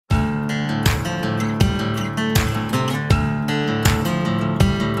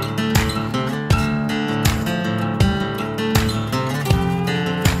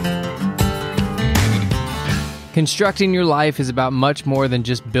Constructing your life is about much more than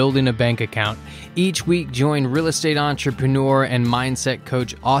just building a bank account. Each week, join real estate entrepreneur and mindset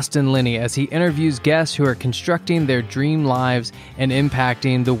coach Austin Linney as he interviews guests who are constructing their dream lives and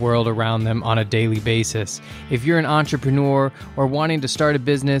impacting the world around them on a daily basis. If you're an entrepreneur or wanting to start a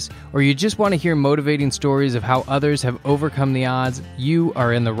business, or you just want to hear motivating stories of how others have overcome the odds, you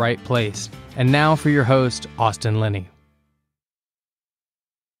are in the right place. And now for your host, Austin Linney.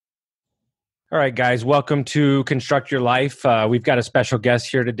 All right, guys, welcome to Construct Your Life. We've got a special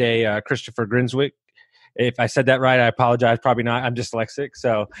guest here today, Chris Grenzig. If I said that right, I apologize. Probably not. I'm dyslexic,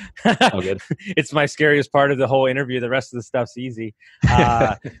 so All good. It's my scariest part of the whole interview. The rest of the stuff's easy.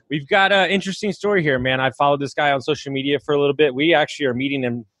 We've got an interesting story here, man. I followed this guy on social media for a little bit. We actually are meeting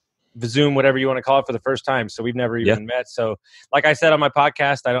him Zoom, whatever you want to call it, for the first time. So we've never even met. So like I said on my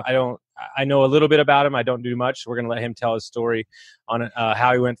podcast, I know a little bit about him. I don't do much. We're going to let him tell his story on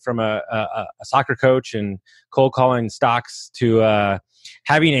how he went from a soccer coach and cold calling stocks to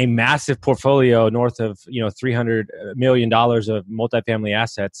having a massive portfolio north of $300 million of multifamily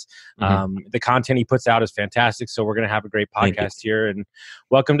assets. The content he puts out is fantastic. So we're going to have a great podcast here. And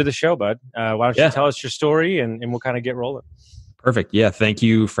welcome to the show, bud. Why don't you tell us your story and we'll kind of get rolling. Perfect. Yeah. Thank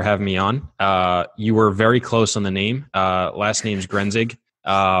you for having me on. You were very close on the name. Last name's Grenzig.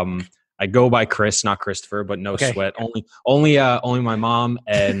 I go by Chris, not Christopher, but no sweat. Only my mom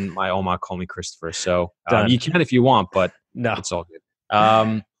and my Oma call me Christopher. So you can if you want, but no, it's all good.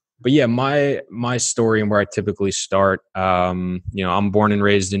 But yeah, my story and where I typically start, I'm born and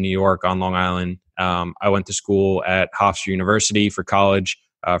raised in New York on Long Island. I went to school at Hofstra University for college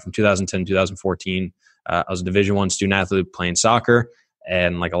from 2010 to 2014. I was a Division I student athlete playing soccer,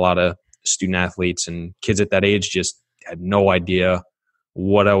 and like a lot of student athletes and kids at that age just had no idea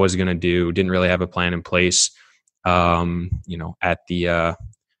what I was going to do. Didn't really have a plan in place. At the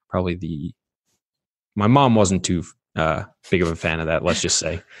my mom wasn't too big of a fan of that. Let's just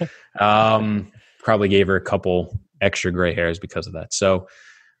say, probably gave her a couple extra gray hairs because of that. So,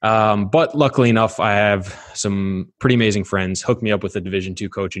 but luckily enough, I have some pretty amazing friends hooked me up with a Division II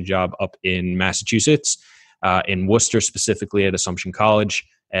coaching job up in Massachusetts, in Worcester, specifically at Assumption College,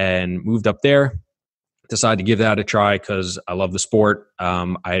 and moved up there. Decided to give that a try because I love the sport.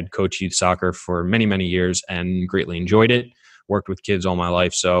 I had coached youth soccer for many, many years and greatly enjoyed it. Worked with kids all my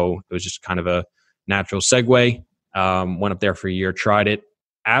life, so it was just kind of a natural segue. Went up there for a year, tried it.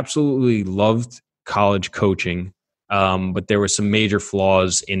 Absolutely loved college coaching. But there were some major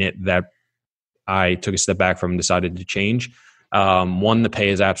flaws in it that I took a step back from and decided to change. One, the pay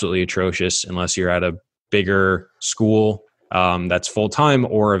is absolutely atrocious unless you're at a bigger school that's full-time,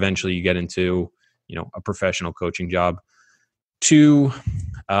 or eventually you get into a professional coaching job. Two,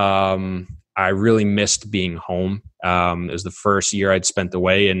 I really missed being home. It was the first year I'd spent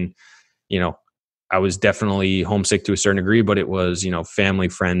away, and I was definitely homesick to a certain degree, but it was, family,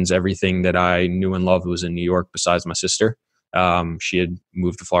 friends, everything that I knew and loved was in New York besides my sister. She had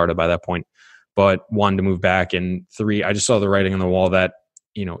moved to Florida by that point, but wanted to move back. And three, I just saw the writing on the wall that,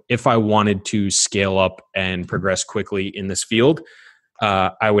 if I wanted to scale up and progress quickly in this field,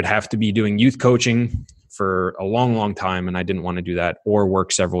 I would have to be doing youth coaching for a long, long time. And I didn't want to do that or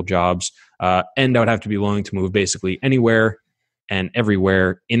work several jobs. And I would have to be willing to move basically anywhere and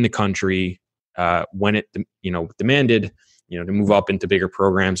everywhere in the country when it demanded, to move up into bigger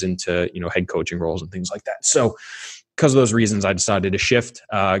programs, into head coaching roles and things like that. So because of those reasons, I decided to shift.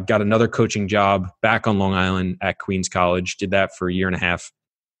 Got another coaching job back on Long Island at Queens College. Did that for a year and a half,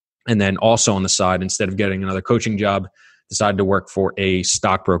 and then also on the side, instead of getting another coaching job, decided to work for a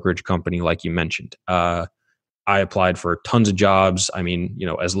stock brokerage company, like you mentioned. I applied for tons of jobs. I mean,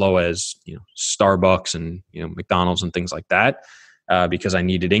 as low as Starbucks and McDonald's and things like that. Because I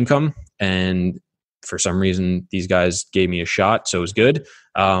needed income, and for some reason these guys gave me a shot, so it was good.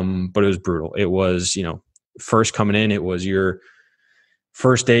 But it was brutal. It was, first coming in, it was your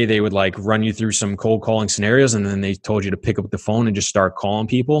first day. They would like run you through some cold calling scenarios, and then they told you to pick up the phone and just start calling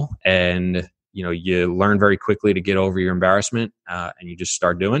people. And you learn very quickly to get over your embarrassment, and you just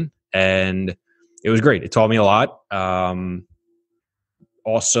start doing. And it was great. It taught me a lot.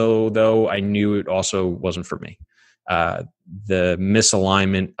 Also, though, I knew it also wasn't for me. The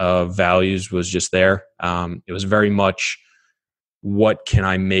misalignment of values was just there. It was very much, what can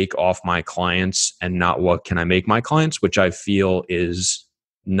I make off my clients and not what can I make my clients, which I feel is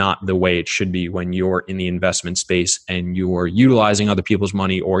not the way it should be when you're in the investment space and you're utilizing other people's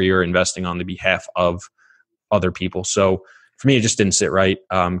money or you're investing on the behalf of other people. So for me, it just didn't sit right.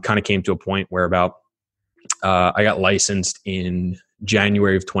 Kind of came to a point where I got licensed in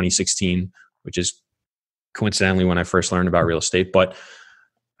January of 2016, which is coincidentally when I first learned about real estate. But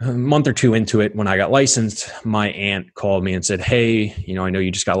a month or two into it, when I got licensed, my aunt called me and said, "Hey, I know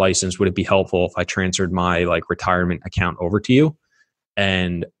you just got licensed. Would it be helpful if I transferred my like retirement account over to you?"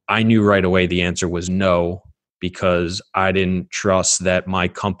 And I knew right away the answer was no, because I didn't trust that my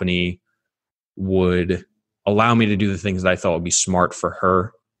company would allow me to do the things that I thought would be smart for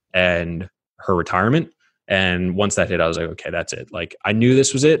her and her retirement. And once that hit, I was like, okay, that's it. Like, I knew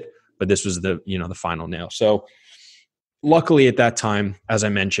this was it, but this was the final nail. So luckily at that time, as I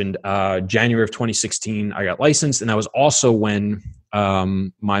mentioned, January of 2016, I got licensed. And that was also when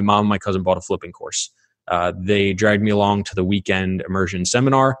my mom and my cousin bought a flipping course. They dragged me along to the weekend immersion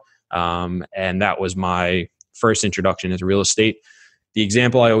seminar. And that was my first introduction into real estate. The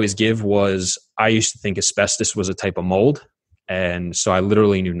example I always give was, I used to think asbestos was a type of mold. And so I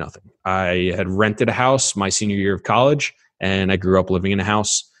literally knew nothing. I had rented a house my senior year of college, and I grew up living in a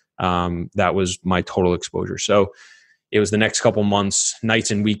house. That was my total exposure. So it was the next couple months, nights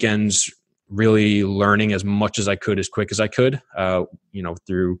and weekends, really learning as much as I could, as quick as I could,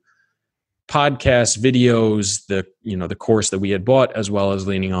 through podcasts, videos, the course that we had bought, as well as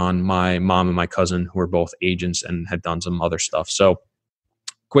leaning on my mom and my cousin, who were both agents and had done some other stuff. So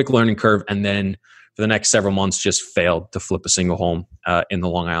quick learning curve. And then for the next several months, just failed to flip a single home in the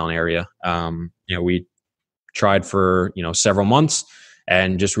Long Island area. We tried for, several months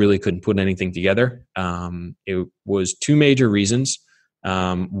and just really couldn't put anything together. It was two major reasons,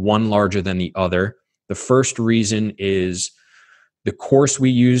 one larger than the other. The first reason is the course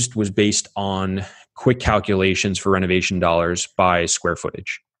we used was based on quick calculations for renovation dollars by square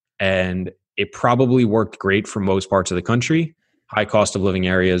footage. And it probably worked great for most parts of the country. High cost of living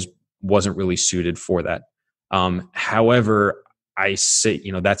areas wasn't really suited for that. However, I say,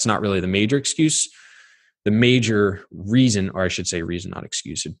 that's not really the major excuse. The major reason, or I should say reason, not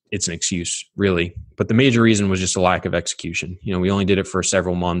excuse. It's an excuse, really. But the major reason was just a lack of execution. We only did it for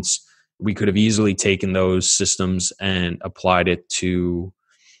several months. We could have easily taken those systems and applied it to,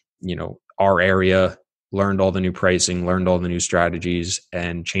 our area, learned all the new pricing, learned all the new strategies,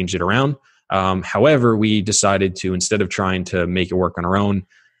 and changed it around. However, we decided to, instead of trying to make it work on our own,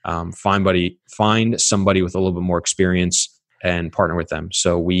 find somebody with a little bit more experience and partner with them.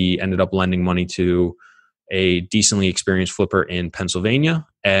 So we ended up lending money to a decently experienced flipper in Pennsylvania,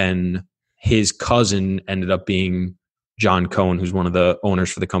 and his cousin ended up being John Cohn, who's one of the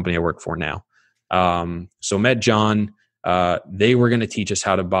owners for the company I work for now. So met John. They were going to teach us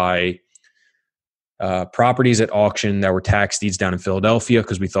how to buy properties at auction that were tax deeds down in Philadelphia,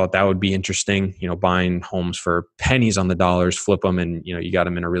 because we thought that would be interesting, buying homes for pennies on the dollars, flip them, and, you got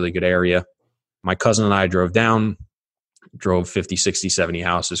them in a really good area. My cousin and I drove 50, 60, 70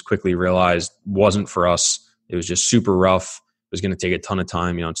 houses, quickly realized wasn't for us. It was just super rough. It was going to take a ton of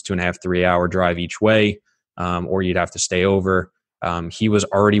time. It's 2.5, 3 hour drive each way, or you'd have to stay over. He was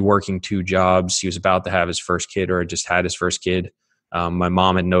already working 2 jobs. He was about to have his first kid, or had just had his first kid. My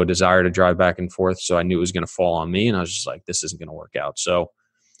mom had no desire to drive back and forth, so I knew it was going to fall on me, and I was just like, this isn't going to work out. So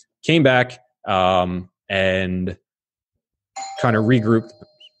came back and kind of regrouped.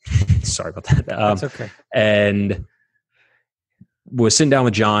 Sorry about that. That's okay. And was sitting down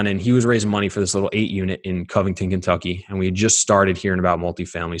with John, and he was raising money for this little 8 unit in Covington, Kentucky. And we had just started hearing about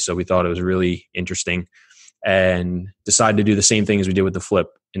multifamily, so we thought it was really interesting, and decided to do the same thing as we did with the flip,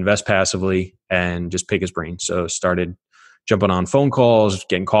 invest passively and just pick his brain. So started jumping on phone calls,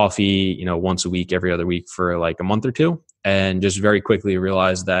 getting coffee, once a week, every other week for like a month or two. And just very quickly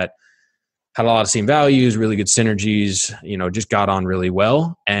realized that had a lot of same values, really good synergies, just got on really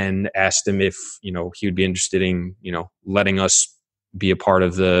well, and asked him if, he would be interested in, letting us be a part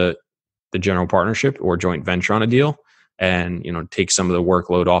of the general partnership or joint venture on a deal and, take some of the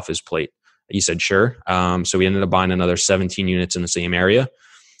workload off his plate. He said, sure. So we ended up buying another 17 units in the same area.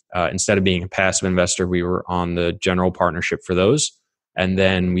 Instead of being a passive investor, we were on the general partnership for those. And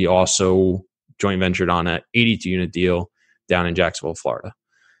then we also joint ventured on an 82-unit deal down in Jacksonville, Florida.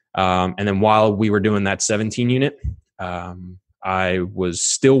 And then while we were doing that 17 unit, I was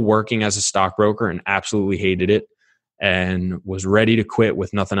still working as a stockbroker and absolutely hated it, and was ready to quit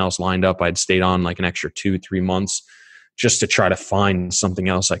with nothing else lined up. I'd stayed on like an extra 2-3 months just to try to find something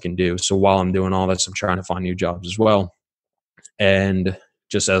else I can do. So while I'm doing all this, I'm trying to find new jobs as well. And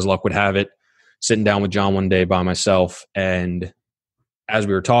just as luck would have it, sitting down with John one day by myself, and as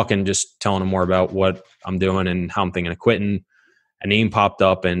we were talking, just telling him more about what I'm doing and how I'm thinking of quitting, a name popped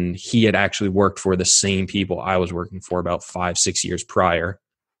up, and he had actually worked for the same people I was working for about 5-6 years prior.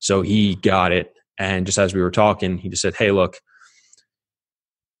 So he got it. And just as we were talking, he just said, hey, look,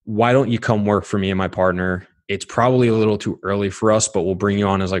 why don't you come work for me and my partner? It's probably a little too early for us, but we'll bring you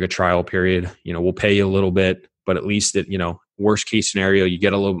on as like a trial period. We'll pay you a little bit, but at least worst case scenario, you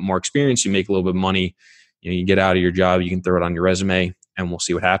get a little bit more experience, you make a little bit of money, you get out of your job, you can throw it on your resume, and we'll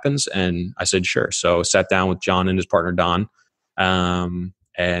see what happens. And I said, sure. So sat down with John and his partner, Don,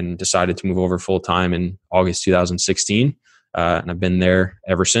 and decided to move over full time in August 2016. And I've been there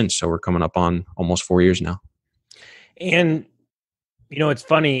ever since. So we're coming up on almost 4 years now. And, it's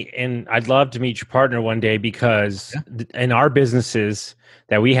funny, and I'd love to meet your partner one day because in our businesses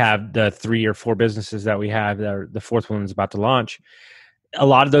that we have, the 3 or 4 businesses that we have, the fourth one is about to launch, a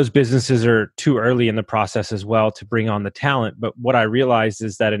lot of those businesses are too early in the process as well to bring on the talent. But what I realized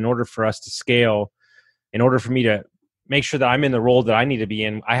is that in order for us to scale, in order for me to make sure that I'm in the role that I need to be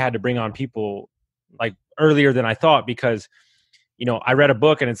in, I had to bring on people like earlier than I thought, because I read a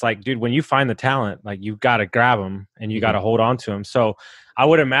book and it's like, dude, when you find the talent, like you've got to grab them and you got to hold on to them. So I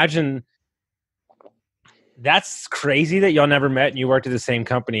would imagine that's crazy that y'all never met and you worked at the same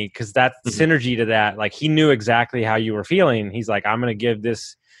company, because that synergy to that, like he knew exactly how you were feeling. He's like, I'm going to give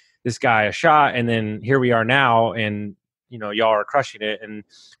this guy a shot. And then here we are now, and y'all are crushing it.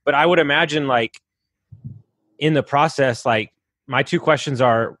 But I would imagine, like, in the process, like my 2 questions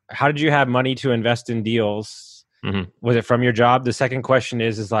are, how did you have money to invest in deals? Was it from your job? The second question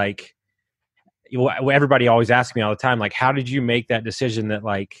is like, everybody always asks me all the time, like, how did you make that decision that,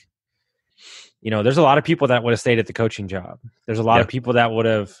 like, there's a lot of people that would have stayed at the coaching job. There's a lot of people that would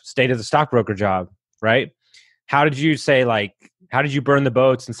have stayed at the stockbroker job, right? How did you say, like, how did you burn the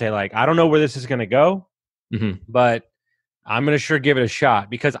boats and say, like, I don't know where this is going to go, but I'm going to sure give it a shot,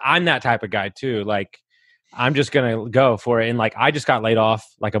 because I'm that type of guy too. Like, I'm just going to go for it. And like, I just got laid off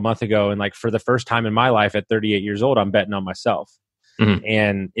like a month ago. And like, for the first time in my life at 38 years old, I'm betting on myself.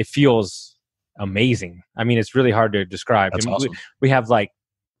 And it feels amazing. I mean, it's really hard to describe. That's awesome. We have like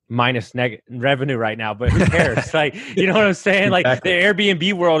minus revenue right now, but who cares? Like, you know what I'm saying? Like the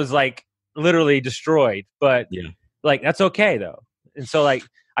Airbnb world is like literally destroyed, but like, that's okay though. And so like,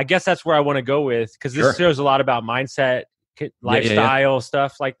 I guess that's where I want to go with, because this shows a lot about mindset, lifestyle,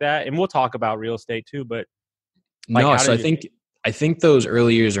 stuff like that. And we'll talk about real estate too, but like, so I think those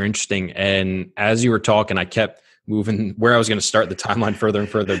early years are interesting. And as you were talking, I kept moving where I was going to start the timeline further and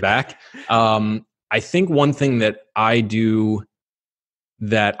further back. I think one thing that I do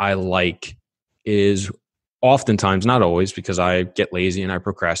that I like is oftentimes, not always, because I get lazy and I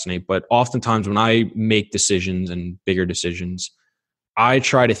procrastinate, but oftentimes when I make decisions and bigger decisions, I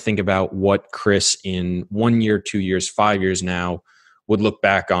try to think about what Chris in 1 year, 2 years, 5 years now would look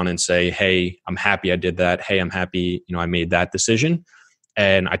back on and say, hey, I'm happy I did that. Hey, I'm happy, I made that decision.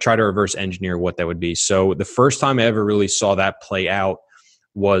 And I try to reverse engineer what that would be. So the first time I ever really saw that play out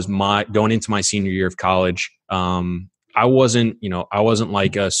was going into my senior year of college. I wasn't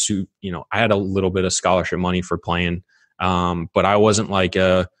like I had a little bit of scholarship money for playing. But I wasn't like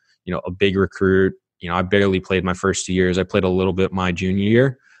a big recruit. I barely played my first 2 years. I played a little bit my junior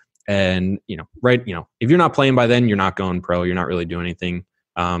year. And, if you're not playing by then, you're not going pro, you're not really doing anything.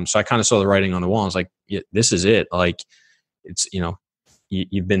 So I kind of saw the writing on the wall. I was like, this is it. Like, it's,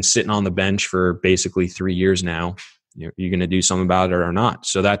 you've been sitting on the bench for basically 3 years now. You're going to do something about it or not.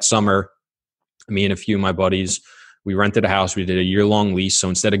 So that summer, me and a few of my buddies, we rented a house. We did a year-long lease. So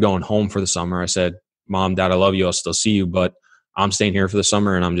instead of going home for the summer, I said, Mom, Dad, I love you. I'll still see you, but I'm staying here for the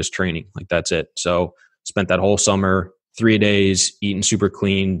summer and I'm just training. Like, that's it. So spent that whole summer, 3 days, eating super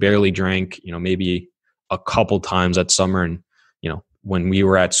clean, barely drank, maybe a couple times that summer. And, when we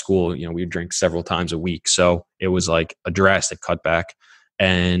were at school, we would drink several times a week. So it was like a drastic cutback,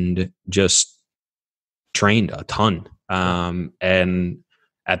 and just trained a ton. And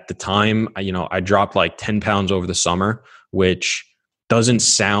at the time, I dropped like 10 pounds over the summer, which doesn't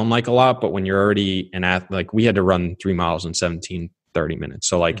sound like a lot, but when you're already an athlete, like we had to run 3 miles in 17-30 minutes.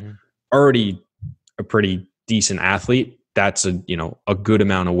 So like already a pretty decent athlete, that's a good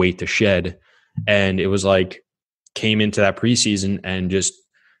amount of weight to shed. And it was like, came into that preseason and just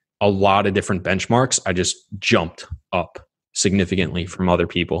a lot of different benchmarks. I just jumped up significantly from other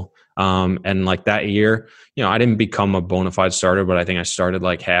people. And like that year, I didn't become a bona fide starter, but I think I started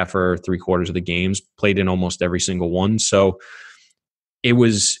like half or 3/4 of the games, played in almost every single one. So it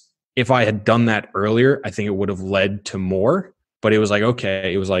was, if I had done that earlier, I think it would have led to more, but it was like,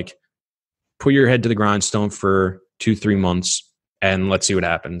 okay, it was like, put your head to the grindstone for 2-3 months and let's see what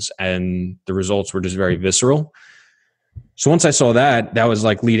happens. And the results were just very visceral. So once I saw that, that was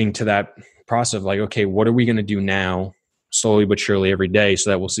like leading to that process of like, okay, what are we going to do now, slowly but surely every day,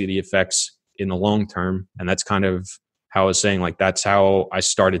 so that we'll see the effects in the long term. And that's kind of how I was saying, like, that's how I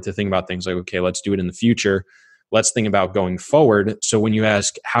started to think about things like, okay, let's do it in the future. Let's think about going forward. So when you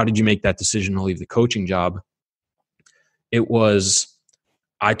ask, how did you make that decision to leave the coaching job? It was,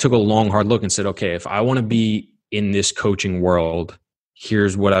 I took a long, hard look and said, okay, if I want to be in this coaching world,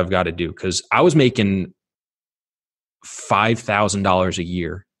 here's what I've got to do. Cause I was making $5,000 a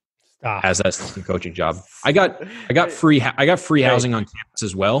year as an assistant coaching job. I got free housing on campus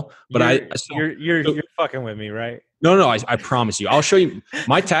as well. But you're fucking with me, right? No, I promise you. I'll show you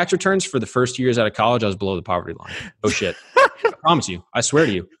my tax returns for the first 2 years out of college. I was below the poverty line. Oh shit. I promise you. I swear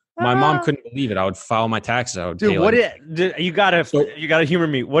to you. My mom couldn't believe it. I would file my taxes. I would pay you gotta humor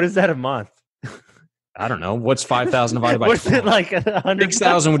me. What is that a month? I don't know. What's 5,000 divided by 12? What's it like?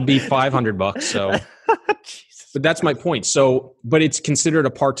 6,000 would be $500. So, but that's my point. So, but it's considered a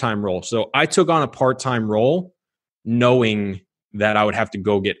part-time role. So I took on a part-time role knowing that I would have to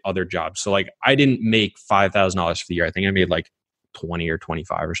go get other jobs. So like I didn't make $5,000 for the year. I think I made like 20 or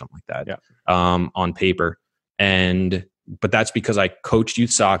 25 or something like that on paper. But that's because I coached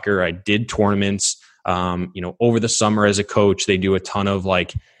youth soccer. I did tournaments. Over the summer as a coach, they do a ton of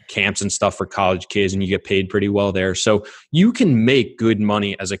like camps and stuff for college kids, and you get paid pretty well there. So you can make good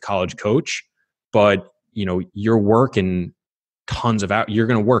money as a college coach, but you're working tons of hours. You're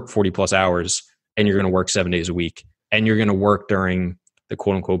going to work 40 plus hours, and you're going to work 7 days a week, and you're going to work during the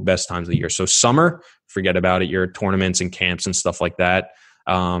quote unquote best times of the year. So summer, forget about it. Your tournaments and camps and stuff like that.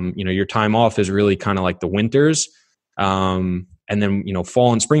 Your time off is really kind of like the winters. And then,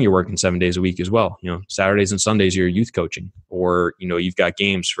 fall and spring, you're working 7 days a week as well. Saturdays and Sundays, you're youth coaching, or, you've got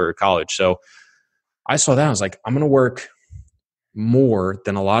games for college. So I saw that. I was like, I'm going to work more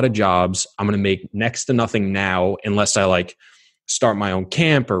than a lot of jobs. I'm going to make next to nothing now, unless I like start my own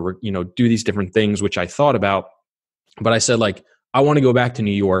camp or, do these different things, which I thought about. But I said, like, I want to go back to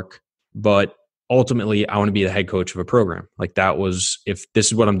New York, but ultimately I want to be the head coach of a program. Like that was, if this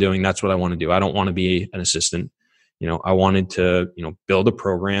is what I'm doing, that's what I want to do. I don't want to be an assistant. I wanted to, build a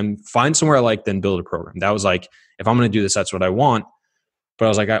program, find somewhere I like, then build a program. That was like, if I'm going to do this, that's what I want. But I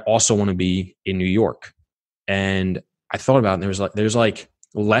was like, I also want to be in New York. And I thought about it. There's like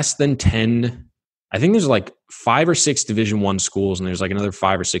less than 10. I think there's like 5 or 6 Division I schools, and there's like another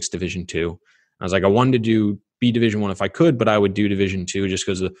 5 or 6 Division II. I was like, I wanted to be Division I if I could, but I would do Division II just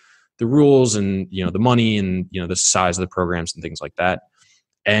because of the rules and, the money and, the size of the programs and things like that.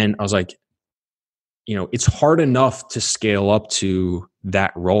 And I was like, it's hard enough to scale up to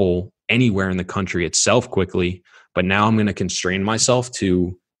that role anywhere in the country itself quickly. But now I'm going to constrain myself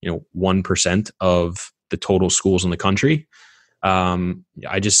to, 1% of the total schools in the country.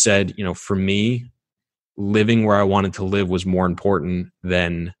 I just said, for me, living where I wanted to live was more important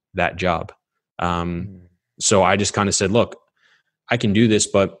than that job. So I just kind of said, look, I can do this,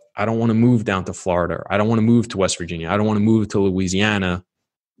 but I don't want to move down to Florida. I don't want to move to West Virginia. I don't want to move to Louisiana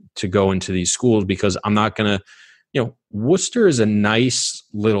to go into these schools, because I'm not going to, Worcester is a nice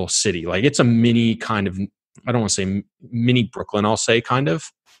little city. Like it's a mini kind of, I don't want to say mini Brooklyn, I'll say kind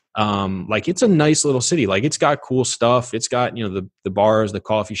of, like it's a nice little city. Like it's got cool stuff. It's got, the bars, the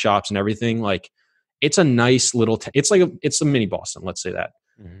coffee shops and everything. Like it's a nice little, it's a mini Boston. Let's say that.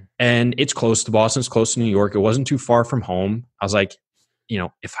 Mm-hmm. And it's close to Boston. It's close to New York. It wasn't too far from home. I was like,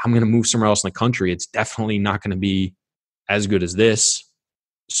 if I'm going to move somewhere else in the country, it's definitely not going to be as good as this.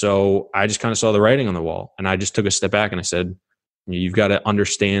 So I just kind of saw the writing on the wall, and I just took a step back and I said, you've got to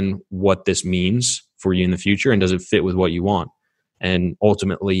understand what this means for you in the future, and does it fit with what you want? And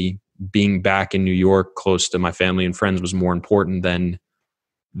ultimately, being back in New York close to my family and friends was more important than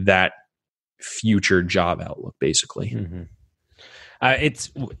that future job outlook, basically. Mm-hmm.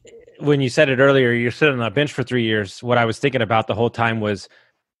 It's when you said it earlier, you're sitting on a bench for 3 years. What I was thinking about the whole time was,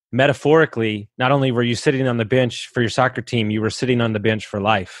 metaphorically, not only were you sitting on the bench for your soccer team, you were sitting on the bench for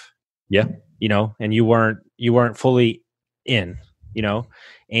life. Yeah. And you weren't fully in,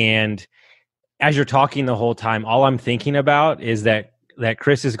 and as you're talking the whole time, all I'm thinking about is that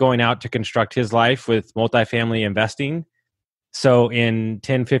Chris is going out to construct his life with multifamily investing. So in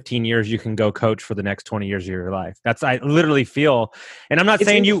 10, 15 years, you can go coach for the next 20 years of your life. I literally feel, and I'm not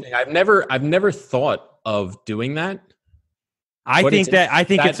saying you, I've never thought of doing that. I think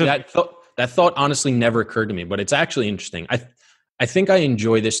that thought honestly never occurred to me, but it's actually interesting. I think I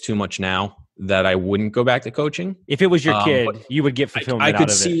enjoy this too much now that I wouldn't go back to coaching. If it was your kid, you would get fulfillment out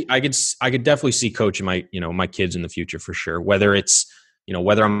of it. I could definitely see coaching my kids in the future for sure. Whether it's,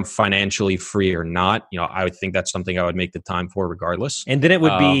 whether I'm financially free or not, I would think that's something I would make the time for regardless. And then it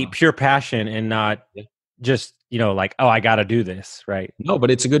would be pure passion and not just, like, oh, I got to do this. Right. No,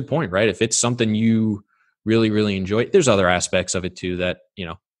 but it's a good point, right? If it's something you really, really enjoy. There's other aspects of it too that,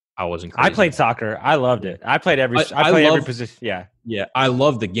 I wasn't crazy. I played soccer. I loved it. I played every position. Yeah. Yeah. I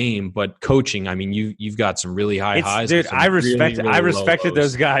love the game, but coaching, I mean, you've got some really high highs. Dude, I respected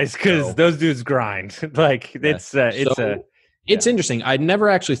those guys because those dudes grind. Like it's interesting. I'd never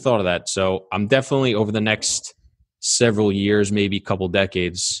actually thought of that. So I'm definitely over the next several years, maybe a couple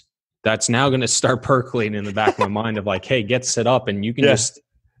decades, that's now going to start percolating in the back of my mind of like, hey, get set up and you can just,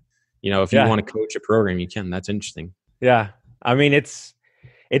 if you want to coach a program, you can. That's interesting. Yeah. I mean, it's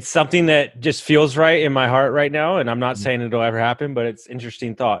something that just feels right in my heart right now. And I'm not saying it'll ever happen, but it's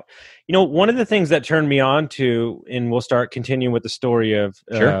interesting thought. One of the things that turned me on to, and we'll start continuing with the story of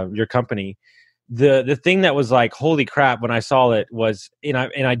your company. The thing that was like, holy crap, when I saw it was, and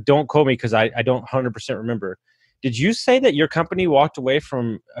I don't quote me because I don't 100% remember. Did you say that your company walked away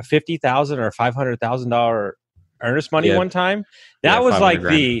from a $50,000 or $500,000 earnest money one time? That was like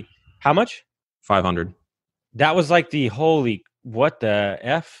grand. How much? 500. That was like the holy, what the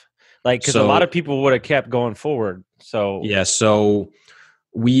F? Like, because a lot of people would have kept going forward. So yeah, so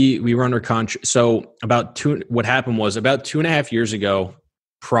we were under contract. So what happened was about 2.5 years ago,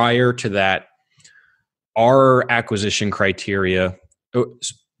 prior to that, our acquisition criteria, I'm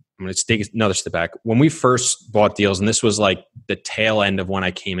going to take another step back. When we first bought deals, and this was like the tail end of when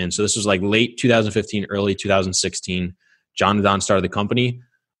I came in. So this was like late 2015, early 2016. John and Don started the company.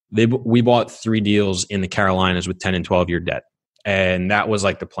 We bought 3 deals in the Carolinas with 10 and 12-year debt. And that was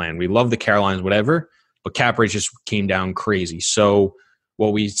like the plan. We love the Carolinas, whatever, but cap rates just came down crazy. So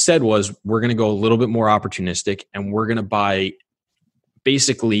what we said was we're going to go a little bit more opportunistic, and we're going to buy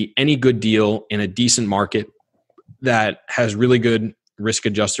basically any good deal in a decent market that has really good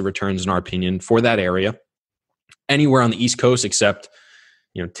risk-adjusted returns, in our opinion, for that area. Anywhere on the East Coast except,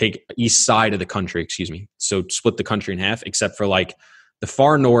 take east side of the country, So split the country in half, except for like the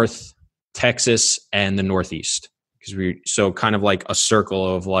far north, Texas, and the Northeast. So kind of like a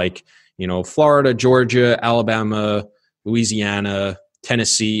circle of like, Florida, Georgia, Alabama, Louisiana,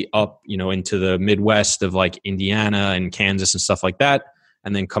 Tennessee, up, into the Midwest of like Indiana and Kansas and stuff like that.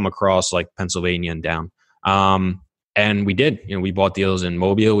 And then come across like Pennsylvania and down. And we did, we bought deals in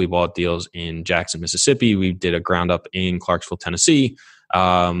Mobile. We bought deals in Jackson, Mississippi. We did a ground up in Clarksville, Tennessee.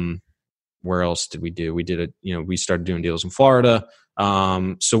 Where else did we do? We did we started doing deals in Florida.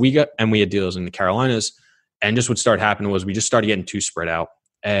 So we had deals in the Carolinas, and just what started happening was we just started getting too spread out.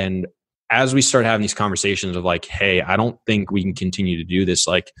 And as we started having these conversations of like, hey, I don't think we can continue to do this.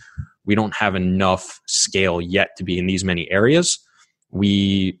 Like, we don't have enough scale yet to be in these many areas.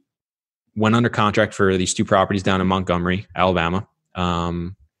 We went under contract for these 2 properties down in Montgomery, Alabama.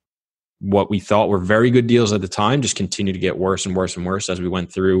 What we thought were very good deals at the time just continued to get worse and worse and worse as we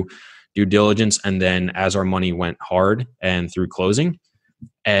went through due diligence, and then as our money went hard and through closing.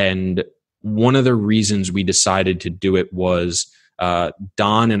 And one of the reasons we decided to do it was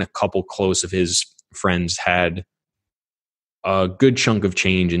Don and a couple close of his friends had a good chunk of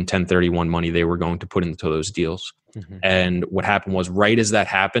change in 1031 money they were going to put into those deals. Mm-hmm. And what happened was, right as that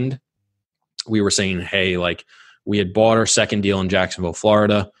happened, we were saying, hey, like, we had bought our second deal in Jacksonville,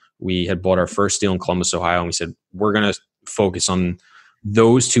 Florida. We had bought our first deal in Columbus, Ohio. And we said, we're going to focus on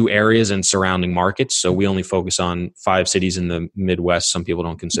those 2 areas and surrounding markets. So we only focus on 5 cities in the Midwest. Some people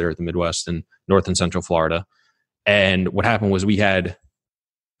don't consider it the Midwest, and North and Central Florida. And what happened was we had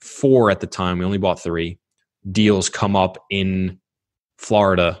 4 at the time. We only bought 3 deals come up in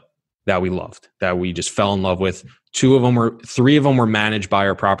Florida that we loved, that we just fell in love with. 3 of them were managed by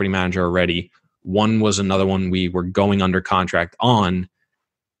our property manager already. 1 was another one we were going under contract on.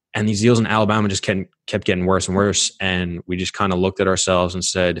 And these deals in Alabama just kept getting worse and worse. And we just kind of looked at ourselves and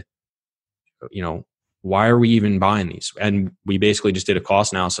said, why are we even buying these? And we basically just did a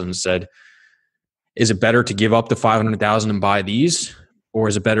cost analysis and said, is it better to give up the $500,000 and buy these? Or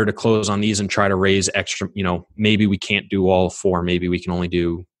is it better to close on these and try to raise extra, maybe we can't do all 4, maybe we can only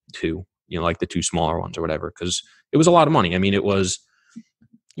do 2, like the 2 smaller ones or whatever. Cause it was a lot of money. I mean, it was,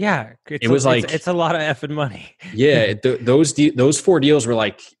 it's a lot of effing money. Yeah. Those 4 deals were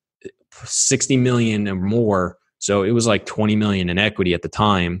like 60 million or more. So it was like 20 million in equity at the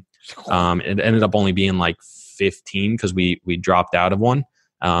time. It ended up only being like 15 because we dropped out of one.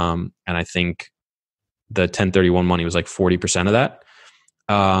 And I think the 1031 money was like 40% of that.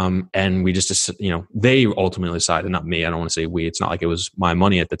 And we just, they ultimately decided, not me. I don't want to say we, it's not like it was my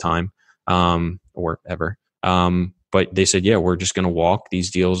money at the time, or ever. But they said, yeah, we're just going to walk. These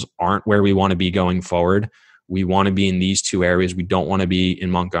deals aren't where we want to be going forward. We want to be in these 2 areas. We don't want to be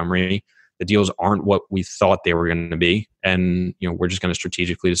in Montgomery. The deals aren't what we thought they were going to be. And, we're just going to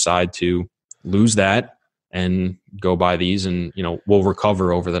strategically decide to lose that and go buy these, and, we'll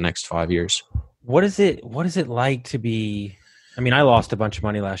recover over the next 5 years. What is it like to be, I lost a bunch of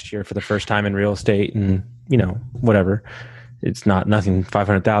money last year for the first time in real estate, and, whatever. It's nothing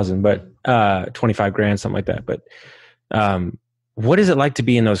 500,000, but 25 grand, something like that. But what is it like to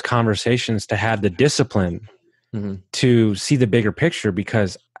be in those conversations, to have the discipline to see the bigger picture?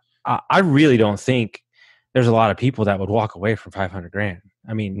 Because I really don't think there's a lot of people that would walk away from 500 grand.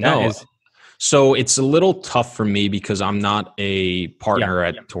 I mean, No. So it's a little tough for me because I'm not a partner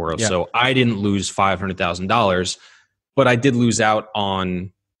at Toro. Yeah. So I didn't lose $500,000, but I did lose out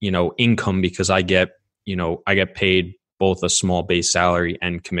on, income because I get paid both a small base salary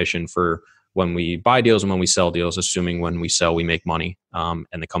and commission for when we buy deals and when we sell deals, assuming when we sell, we make money, and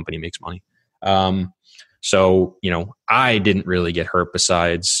the company makes money. So, I didn't really get hurt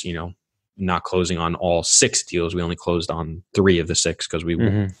besides, not closing on all 6 deals. We only closed on 3 of the 6 because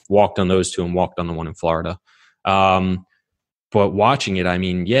we walked on those 2 and walked on the one in Florida. But watching it, I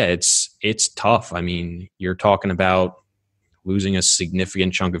mean, yeah, it's tough. I mean, you're talking about losing a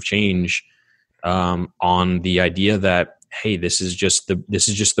significant chunk of change on the idea that, hey, this is just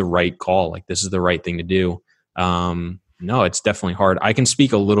the right call. Like, this is the right thing to do. No, it's definitely hard. I can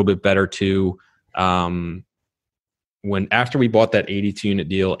speak a little bit better to after we bought that 82 unit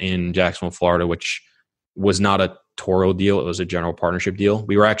deal in Jacksonville, Florida, which was not a Toro deal, it was a general partnership deal.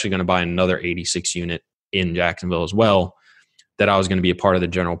 We were actually going to buy another 86 unit in Jacksonville as well, that I was going to be a part of the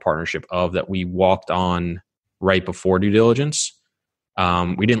general partnership of, that we walked on right before due diligence.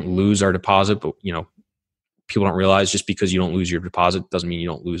 We didn't lose our deposit, but people don't realize just because you don't lose your deposit doesn't mean you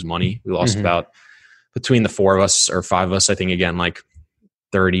don't lose money. We lost about, between the 4 of us or 5 of us, I think, again, like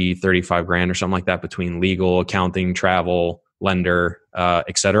 30, 35 grand or something like that, between legal, accounting, travel, lender,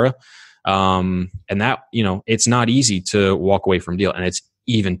 et cetera. And that, it's not easy to walk away from a deal. And it's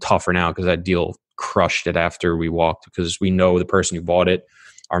even tougher now because that deal crushed it after we walked, because we know the person who bought it,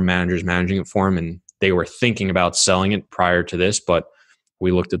 our manager's managing it for him, and they were thinking about selling it prior to this, but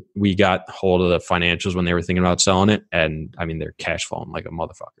we got hold of the financials when they were thinking about selling it. And I mean, they're cash flowing like a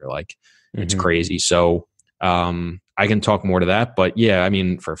motherfucker. Like, it's crazy. So, I can talk more to that, but yeah, I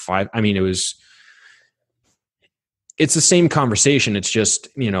mean, for 5, I mean, it's the same conversation. It's just,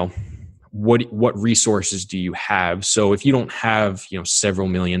 what resources do you have? So if you don't have, several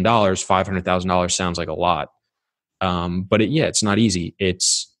 $1 million, $500,000 sounds like a lot. But it's not easy.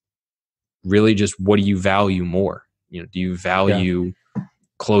 It's really just, what do you value more? Do you value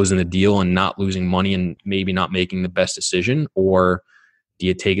closing the deal and not losing money and maybe not making the best decision? Or do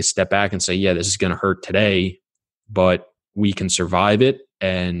you take a step back and say, yeah, this is going to hurt today, but we can survive it,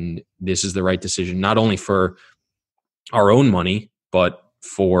 and this is the right decision, not only for our own money, but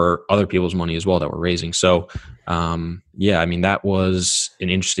for other people's money as well that we're raising. So, I mean, that was an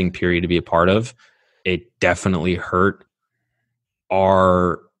interesting period to be a part of. It definitely hurt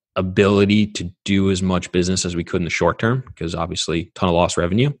our ability to do as much business as we could in the short term, because obviously ton of lost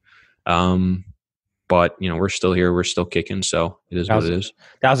revenue. But we're still here, we're still kicking. So it is what it is.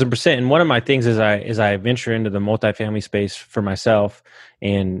 1,000%. And one of my things is I venture into the multifamily space for myself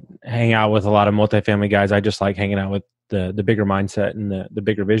and hang out with a lot of multifamily guys. I just like hanging out with the bigger mindset and the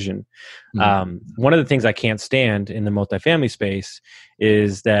bigger vision. One of the things I can't stand in the multifamily space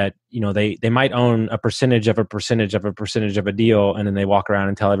is that, they might own a percentage of a percentage of a percentage of a deal, and then they walk around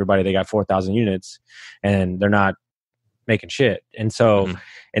and tell everybody they got 4,000 units and they're not making shit. And so,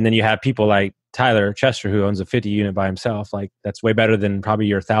 and then you have people like Tyler Chester, who owns a 50 unit by himself. Like, that's way better than probably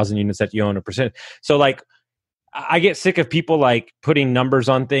your 1,000 units that you own a percent. So like, I get sick of people like putting numbers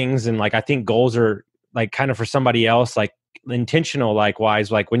on things. And like, I think goals are like kind of for somebody else, like intentional,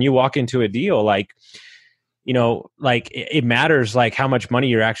 likewise, like when you walk into a deal, like, like it matters like how much money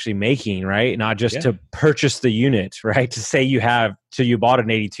you're actually making, right? Not just to purchase the unit, right? To say you bought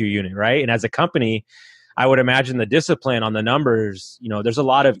an 82 unit, right? And as a company, I would imagine the discipline on the numbers, there's a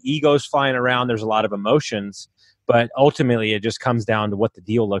lot of egos flying around. There's a lot of emotions, but ultimately it just comes down to what the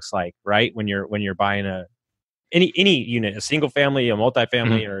deal looks like, right? When you're buying any unit, a single family, a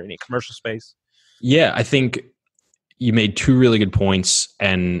multifamily, or any commercial space. Yeah, I think you made 2 really good points,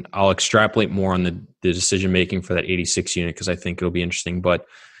 and I'll extrapolate more on the decision making for that 86 unit because I think it'll be interesting. But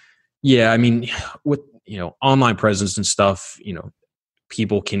yeah, I mean, with online presence and stuff,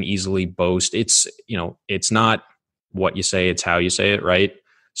 people can easily boast. It's it's not what you say, it's how you say it, right?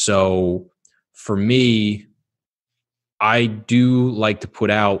 So for me, I do like to put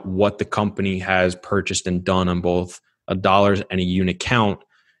out what the company has purchased and done on both a dollars and a unit count,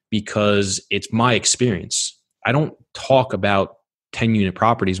 because it's my experience. I don't talk about 10 unit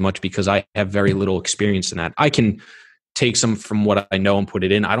properties much because I have very little experience in that. I can take some from what I know and put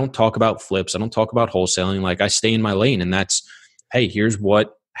it in. I don't talk about flips. I don't talk about wholesaling. Like, I stay in my lane, and that's, hey, here's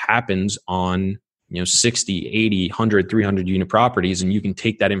what happens on 60, 80, 100, 300 unit properties, and you can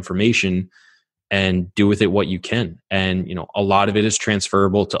take that information and do with it what you can. And a lot of it is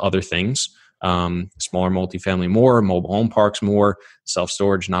transferable to other things. Smaller multifamily more, mobile home parks more,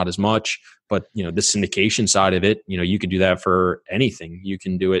 self-storage not as much. But, the syndication side of it, you could do that for anything. You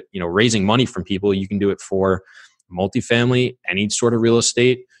can do it, raising money from people. You can do it for multifamily, any sort of real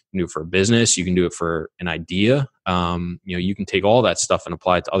estate. You can do it for a business. You can do it for an idea. You can take all that stuff and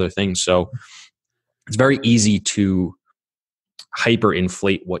apply it to other things. So it's very easy to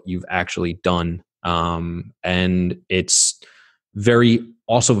hyperinflate what you've actually done. And it's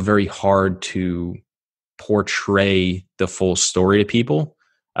also very hard to portray the full story to people.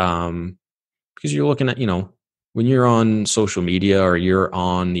 Because you're looking at, when you're on social media or you're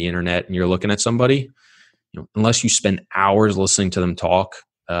on the internet and you're looking at somebody, unless you spend hours listening to them talk,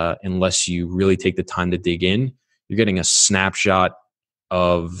 unless you really take the time to dig in, you're getting a snapshot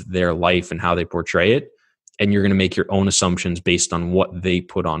of their life and how they portray it. And you're going to make your own assumptions based on what they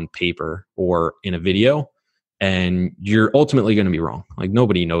put on paper or in a video. And you're ultimately going to be wrong. Like,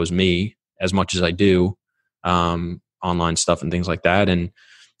 nobody knows me as much as I do, online stuff and things like that. And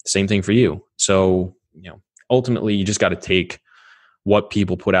same thing for you. So, ultimately you just got to take what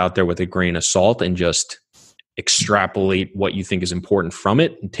people put out there with a grain of salt and just extrapolate what you think is important from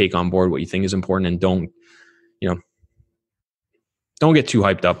it and take on board what you think is important. And don't get too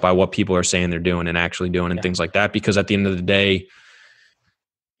hyped up by what people are saying they're doing and actually doing and things like that. Because at the end of the day,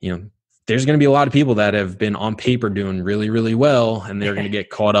 there's going to be a lot of people that have been on paper doing really, really well, and they're going to get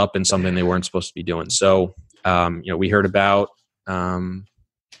caught up in something they weren't supposed to be doing. So, we heard about,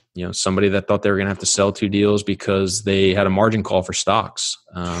 somebody that thought they were going to have to sell 2 deals because they had a margin call for stocks.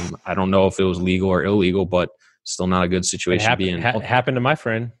 I don't know if it was legal or illegal, but still not a good situation to be in. Happened to my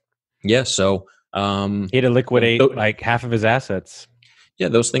friend. Yeah. So, he had to liquidate like half of his assets. Yeah.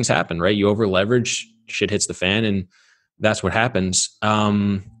 Those things happen, right? You over leverage, shit hits the fan, and that's what happens.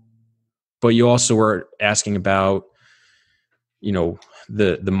 But you also were asking about, the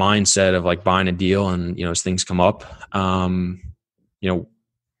mindset of like buying a deal and, as things come up,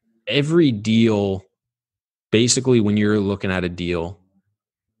 every deal, basically when you're looking at a deal,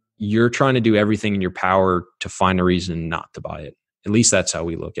 you're trying to do everything in your power to find a reason not to buy it. At least that's how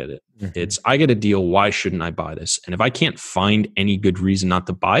we look at it. Mm-hmm. It's, I get a deal. Why shouldn't I buy this? And if I can't find any good reason not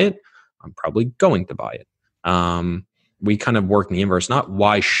to buy it, I'm probably going to buy it. We kind of work in the inverse, not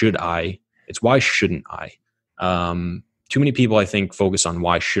why should I, it's why shouldn't I? Too many people, I think, focus on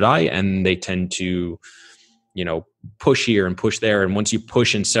why should I, and they tend to, push here and push there. And once you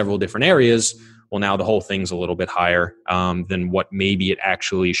push in several different areas, well, now the whole thing's a little bit higher than what maybe it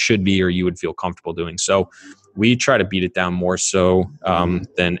actually should be or you would feel comfortable doing. So we try to beat it down more so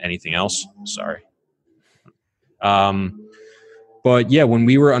than anything else. Sorry. But yeah, when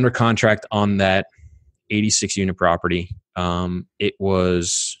we were under contract on that 86 unit property, it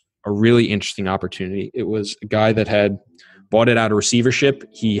was a really interesting opportunity. It was a guy that had bought it out of receivership.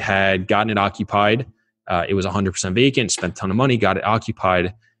 He had gotten it occupied. It was 100% vacant, spent a ton of money, got it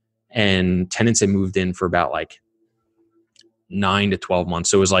occupied, and tenants had moved in for about like 9 to 12 months.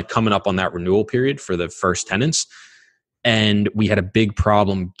 So it was like coming up on that renewal period for the first tenants. And we had a big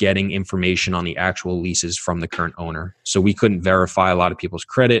problem getting information on the actual leases from the current owner. So we couldn't verify a lot of people's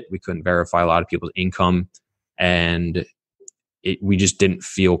credit. We couldn't verify a lot of people's income. And we just didn't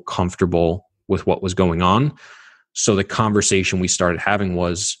feel comfortable with what was going on. So the conversation we started having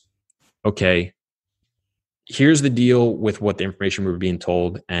was, okay, here's the deal with what the information we were being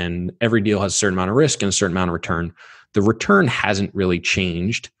told. And every deal has a certain amount of risk and a certain amount of return. The return hasn't really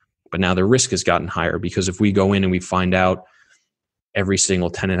changed, but now the risk has gotten higher, because if we go in and we find out every single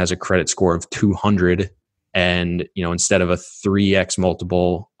tenant has a credit score of 200 and, instead of a 3x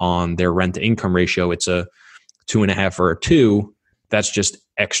multiple on their rent to income ratio, it's a 2.5 or a 2, that's just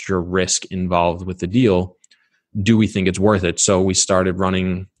extra risk involved with the deal. Do we think it's worth it? So we started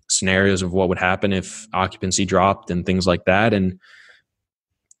running scenarios of what would happen if occupancy dropped and things like that. And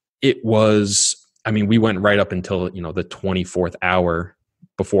it was, we went right up until, the 24th hour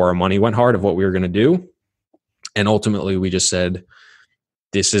before our money went hard of what we were going to do. And ultimately we just said,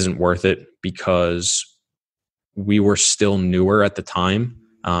 this isn't worth it, because we were still newer at the time.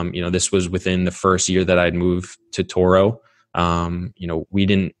 This was within the first year that I'd moved to Toro. We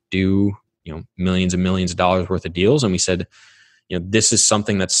didn't do, millions and millions of dollars worth of deals. And we said, this is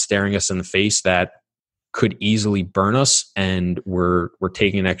something that's staring us in the face that could easily burn us. And we're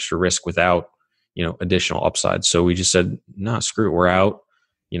taking an extra risk without, additional upside. So we just said, nah, screw it. We're out.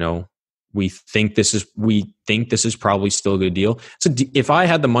 We think this is probably still a good deal. So if I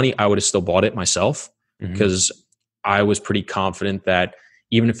had the money, I would have still bought it myself, because I was pretty confident that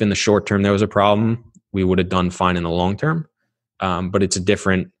even if in the short term there was a problem, we would have done fine in the long term. But it's a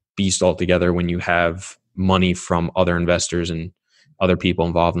different beast altogether when you have money from other investors and other people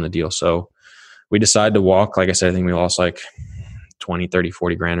involved in the deal. So we decided to walk. Like I said, I think we lost like 20, 30,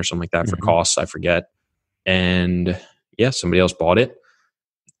 40 grand or something like that for costs. I forget. And yeah, somebody else bought it.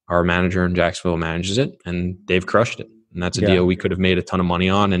 Our manager in Jacksonville manages it, and they've crushed it. And that's a deal we could have made a ton of money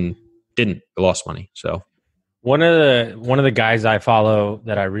on and didn't. We lost money. So one of the guys I follow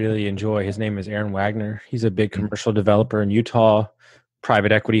that I really enjoy, his name is Aaron Wagner. He's a big commercial developer in Utah,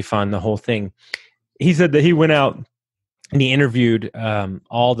 private equity fund, the whole thing. He said that he went out and he interviewed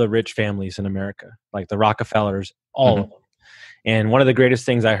all the rich families in America, like the Rockefellers, all of them. And one of the greatest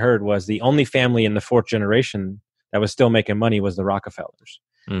things I heard was the only family in the fourth generation that was still making money was the Rockefellers.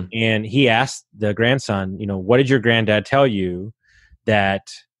 And he asked the grandson, what did your granddad tell you that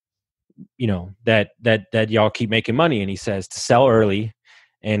that y'all keep making money? And he says to sell early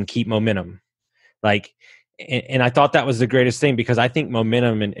and keep momentum. And I thought that was the greatest thing, because I think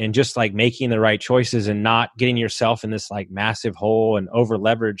momentum and just like making the right choices and not getting yourself in this like massive hole and over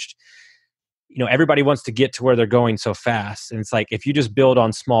leveraged. Everybody wants to get to where they're going so fast. And it's like, if you just build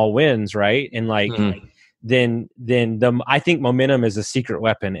on small wins, right? And like, then I think momentum is a secret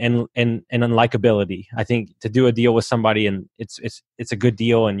weapon, and unlikability. I think to do a deal with somebody and it's a good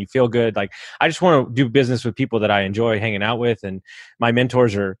deal and you feel good. Like, I just want to do business with people that I enjoy hanging out with. And my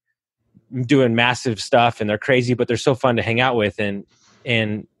mentors are doing massive stuff and they're crazy, but they're so fun to hang out with.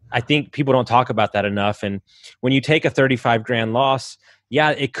 And I think people don't talk about that enough. And when you take a 35 grand loss,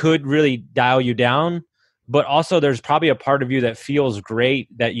 yeah, it could really dial you down, but also there's probably a part of you that feels great,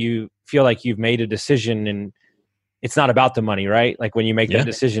 that you feel like you've made a decision and it's not about the money, right? Like when you make that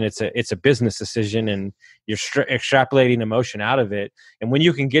decision, it's a business decision and you're extrapolating emotion out of it. And when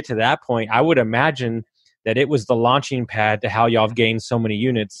you can get to that point, I would imagine that it was the launching pad to how y'all have gained so many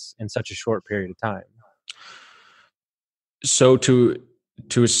units in such a short period of time. So to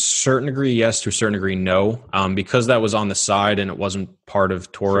a certain degree, yes. To a certain degree, no. Because that was on the side and it wasn't part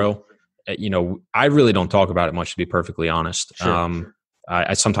of Toro. I really don't talk about it much, to be perfectly honest.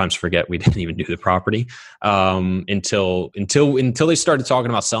 I sometimes forget we didn't even do the property until they started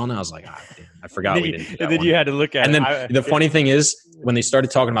talking about selling it. I was like, damn, I forgot we didn't do that. And then you had to look at it. And then the funny thing is, when they started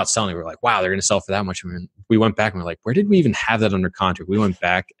talking about selling, we were like, wow, they're going to sell for that much. We went back and we were like, where did we even have that under contract? We went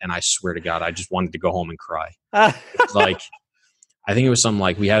back and I swear to God, I just wanted to go home and cry. It's like, I think it was something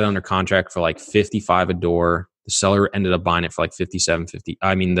like we had it under contract for like 55 a door. The seller ended up buying it for like 57.50.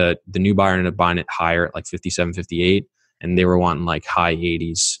 I mean, the new buyer ended up buying it higher at like 57.58, and they were wanting like high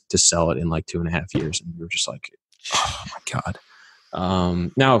 80s to sell it in like 2.5 years. And we were just like, oh my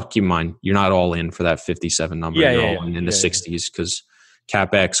God. Now keep in mind, you're not all in for that 57 number. You're all in the 60s because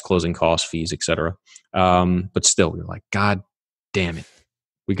CapEx, closing costs, fees, etc. But still, we were like, God damn it.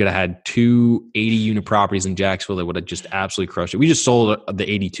 We could have had 2 80-unit properties in Jacksonville that would have just absolutely crushed it. We just sold the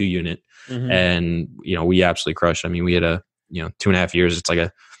 82 unit and, we absolutely crushed it. I mean, we had 2.5 years. It's like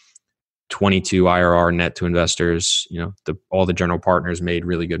a 22 IRR net to investors. All the general partners made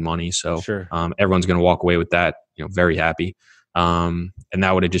really good money. So everyone's going to walk away with that, very happy. And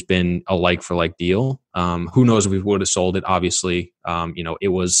that would have just been a like for like deal. Who knows if we would have sold it? Obviously,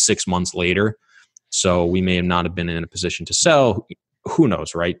 it was 6 months later. So we may have not have been in a position to sell. Who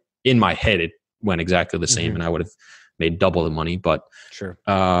knows, right? In my head, it went exactly the same and I would have made double the money. But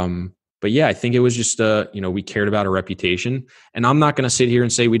but yeah, I think it was just, we cared about our reputation. And I'm not going to sit here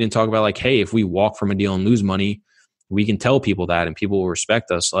and say we didn't talk about like, hey, if we walk from a deal and lose money, we can tell people that and people will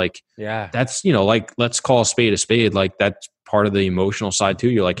respect us. Like, that's, like, let's call a spade a spade. Like, that's part of the emotional side too.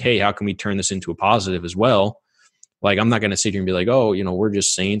 You're like, hey, how can we turn this into a positive as well? Like, I'm not going to sit here and be like, oh, we're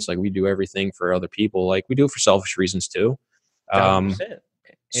just saints. Like, we do everything for other people. Like, we do it for selfish reasons too.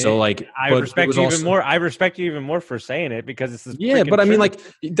 So like, I respect you even more. I respect you even more for saying it because it's but I mean, like,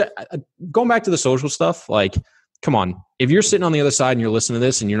 going back to the social stuff, like, come on, if you're sitting on the other side and you're listening to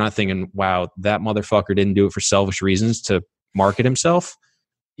this and you're not thinking, wow, that motherfucker didn't do it for selfish reasons to market himself.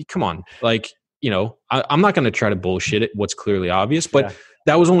 Come on. Like, I'm not going to try to bullshit it. What's clearly obvious, but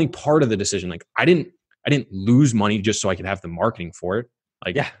that was only part of the decision. Like, I didn't lose money just so I could have the marketing for it.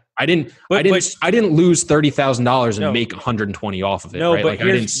 Like, I didn't lose $30,000 and make 120 off of it. No, right? but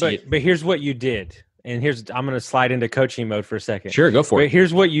Like, but here's what you did. And I'm going to slide into coaching mode for a second. Sure, go for it.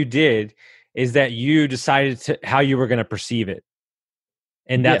 Here's what you did is that you decided how you were going to perceive it.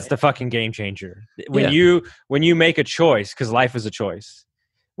 And that's the fucking game changer. When you make a choice, because life is a choice.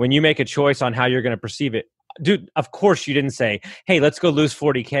 When you make a choice on how you're going to perceive it, dude, of course you didn't say, hey, let's go lose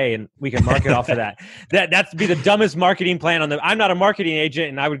 40K and we can market off of that. That'd be the dumbest marketing plan I'm not a marketing agent.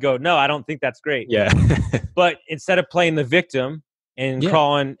 And I would go, no, I don't think that's great. Yeah. But instead of playing the victim and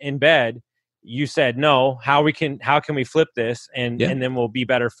crawling in bed, you said, no, how can we flip this? And then we'll be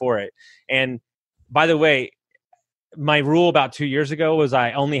better for it. And by the way, my rule about 2 years ago was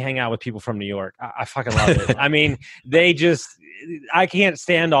I only hang out with people from New York. I fucking love it. I mean, I can't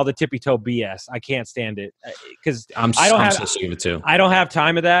stand all the tippy toe BS. I can't stand it because I'm so sick of it too. I don't have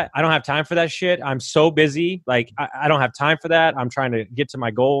time of that. I don't have time for that shit. I'm so busy. Like I don't have time for that. I'm trying to get to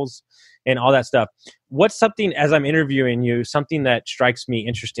my goals and all that stuff. What's something, as I'm interviewing you, something that strikes me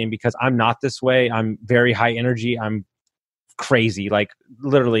interesting, because I'm not this way. I'm very high energy. I'm crazy. Like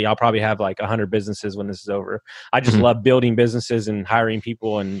literally I'll probably have like 100 businesses when this is over. I just love building businesses and hiring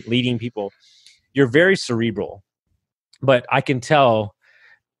people and leading people. You're very cerebral, but I can tell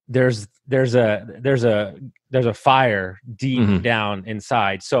there's a fire deep down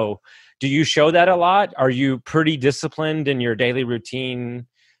inside. So do you show that a lot? Are you pretty disciplined in your daily routine?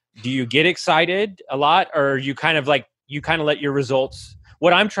 Do you get excited a lot, or are you kind of let your results?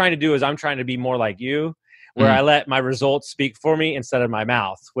 What I'm trying to do is I'm trying to be more like you, where I let my results speak for me instead of my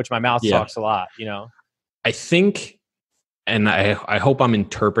mouth, which my mouth talks a lot, you know? I think, and I hope I'm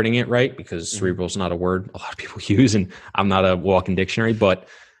interpreting it right, because cerebral is not a word a lot of people use, and I'm not a walking dictionary, but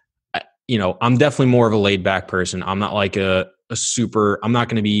I'm definitely more of a laid back person. I'm not like I'm not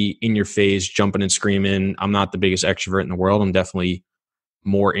going to be in your face, jumping and screaming. I'm not the biggest extrovert in the world. I'm definitely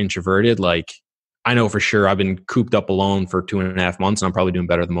more introverted. Like, I know for sure I've been cooped up alone for 2.5 months, and I'm probably doing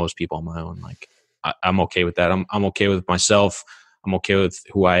better than most people on my own. Like, I'm okay with that. I'm okay with myself. I'm okay with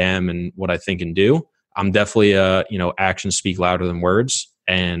who I am and what I think and do. I'm definitely actions speak louder than words.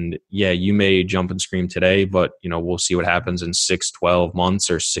 And yeah, you may jump and scream today, but we'll see what happens in 6-12 months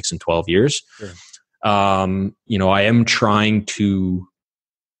or 6 and 12 years. Sure. I am trying to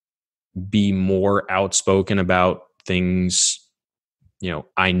be more outspoken about things,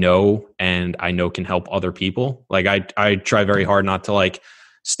 I know and I know can help other people. Like I try very hard not to like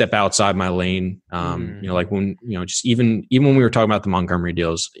step outside my lane. Like when, just even when we were talking about the Montgomery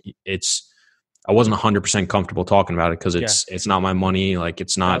deals, I wasn't 100% comfortable talking about it because it's not my money. Like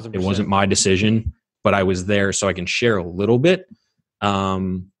it wasn't my decision, but I was there so I can share a little bit.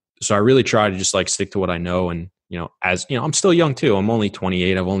 So I really try to just like stick to what I know. And, I'm still young too. I'm only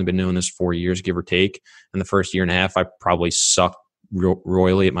 28. I've only been doing this 4 years, give or take. In the first 1.5 years, I probably sucked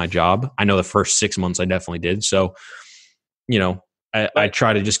royally at my job. I know the first 6 months I definitely did. So, I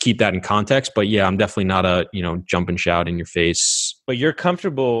try to just keep that in context, but yeah, I'm definitely not a, jump and shout in your face. But you're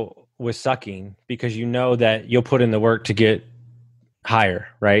comfortable with sucking because you know that you'll put in the work to get higher,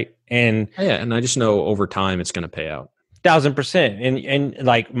 right? And and I just know over time it's going to pay out. 1,000%. And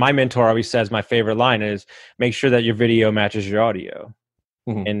like my mentor always says, my favorite line is make sure that your video matches your audio.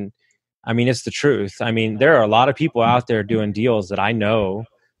 And I mean, it's the truth. I mean, there are a lot of people out there doing deals that I know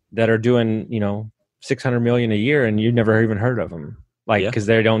that are doing, $600 million a year, and you've never even heard of them, because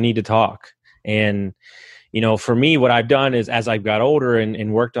they don't need to talk. And, for me, what I've done is as I've got older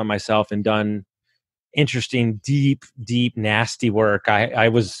and worked on myself and done interesting, deep, nasty work. I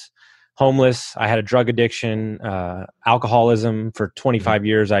was homeless. I had a drug addiction, alcoholism for 25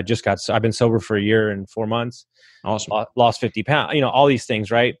 years. I've been sober for 1 year and 4 months. Awesome. Lost 50 pounds, all these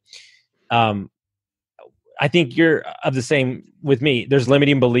things, right? I think you're of the same with me. There's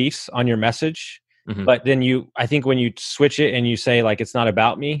limiting beliefs on your message. But then I think when you switch it and you say like, it's not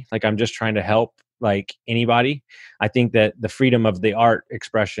about me, like I'm just trying to help like anybody, I think that the freedom of the art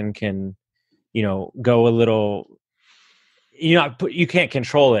expression can, go a little, you can't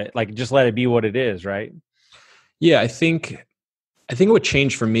control it. Like just let it be what it is. Right. Yeah. I think what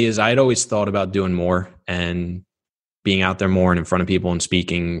changed for me is I'd always thought about doing more and being out there more and in front of people and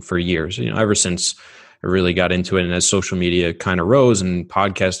speaking for years, ever since I really got into it. And as social media kind of rose and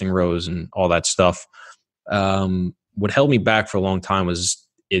podcasting rose and all that stuff, what held me back for a long time was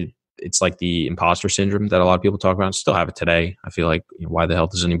it's like the imposter syndrome that a lot of people talk about. I still have it today. I feel like, why the hell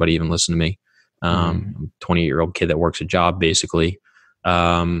does anybody even listen to me? I'm a 28-year-old kid that works a job basically.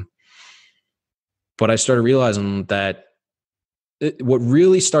 But I started realizing that what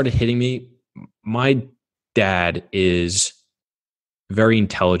really started hitting me, my dad is very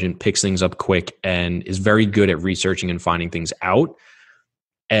intelligent, picks things up quick, and is very good at researching and finding things out.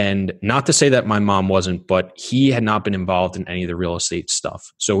 And not to say that my mom wasn't, but he had not been involved in any of the real estate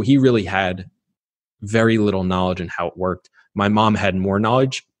stuff. So he really had very little knowledge in how it worked. My mom had more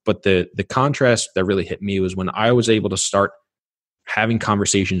knowledge, but the contrast that really hit me was when I was able to start having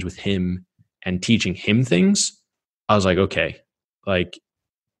conversations with him and teaching him things. I was like, okay, like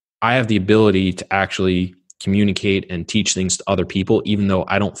I have the ability to actually communicate and teach things to other people, even though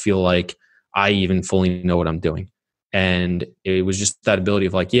I don't feel like I even fully know what I'm doing. And it was just that ability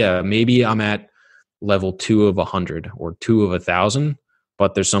of like, yeah, maybe I'm at level 2 of 100 or 2 of 1,000,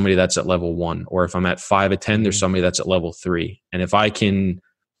 but there's somebody that's at level 1. Or if I'm at 5 of 10, there's somebody that's at level 3. And if I can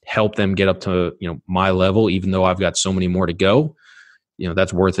help them get up to, my level, even though I've got so many more to go,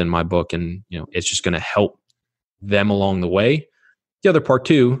 that's worth it in my book. And, it's just going to help them along the way. The other part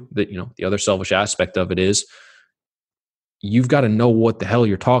too, that, the other selfish aspect of it is you've got to know what the hell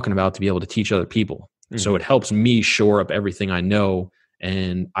you're talking about to be able to teach other people. Mm-hmm. So it helps me shore up everything I know.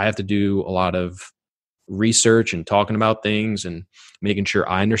 And I have to do a lot of research and talking about things and making sure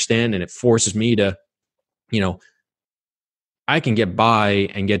I understand. And it forces me to, I can get by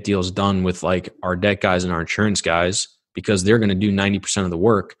and get deals done with like our debt guys and our insurance guys because they're going to do 90% of the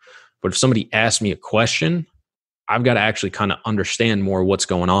work. But if somebody asks me a question, I've got to actually kind of understand more what's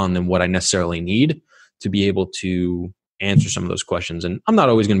going on than what I necessarily need to be able to answer some of those questions. And I'm not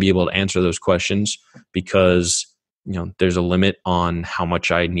always going to be able to answer those questions because, there's a limit on how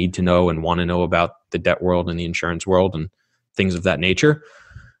much I need to know and want to know about the debt world and the insurance world and things of that nature.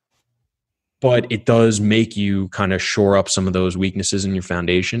 But it does make you kind of shore up some of those weaknesses in your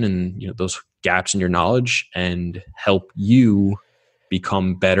foundation and, those gaps in your knowledge and help you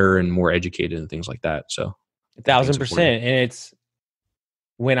become better and more educated and things like that. So 1,000%. And it's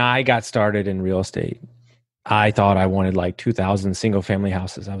when I got started in real estate, I thought I wanted like 2,000 single family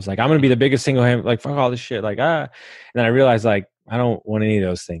houses. I was like, I'm going to be the biggest single family, like fuck all this shit. Like, And then I realized like, I don't want any of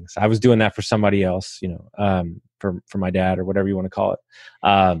those things. I was doing that for somebody else, for my dad or whatever you want to call it.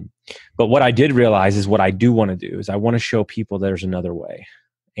 But what I did realize is what I do want to do is I want to show people there's another way.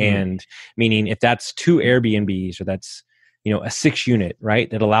 And meaning if that's 2 Airbnbs or that's, a 6 unit, right,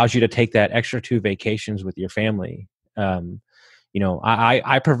 that allows you to take that extra 2 vacations with your family.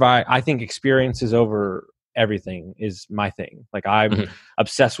 I provide, I think experiences over everything is my thing. Like I'm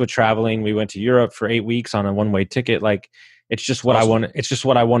obsessed with traveling. We went to Europe for 8 weeks on a one-way ticket. Like it's just what I want. It's just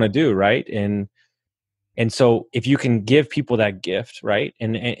what I want to do. Right. And so if you can give people that gift, right.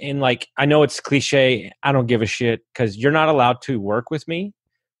 And like, I know it's cliche. I don't give a shit because you're not allowed to work with me.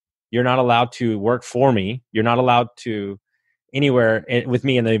 You're not allowed to work for me. You're not allowed to anywhere with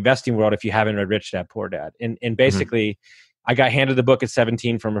me in the investing world if you haven't read Rich Dad Poor Dad. And basically I got handed the book at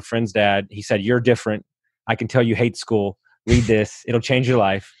 17 from a friend's dad. He said, "You're different. I can tell you hate school. Read this. It'll change your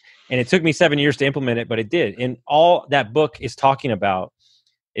life." And it took me 7 years to implement it, but it did. And all that book is talking about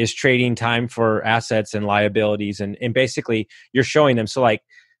is trading time for assets and liabilities. And basically you're showing them. So like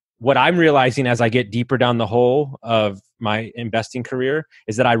what I'm realizing as I get deeper down the hole of my investing career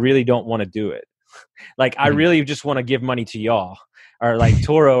is that I really don't want to do it. Like I really just want to give money to y'all or like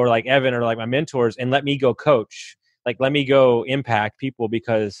Toro or like Evan or like my mentors and let me go coach. Like let me go impact people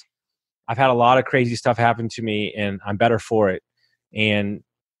because I've had a lot of crazy stuff happen to me and I'm better for it. And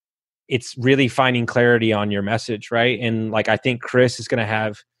it's really finding clarity on your message, right? And like, I think Chris is going to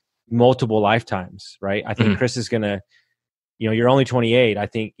have multiple lifetimes, right? I think Chris is going to, you're only 28. I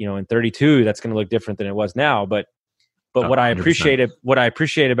think, in 32, that's going to look different than it was now. But what I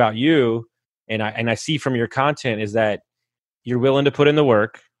appreciate about you and I see from your content is that you're willing to put in the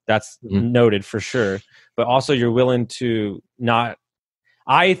work. That's noted for sure. But also you're willing to not,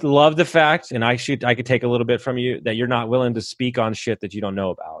 I love the fact, and I could take a little bit from you, that you're not willing to speak on shit that you don't know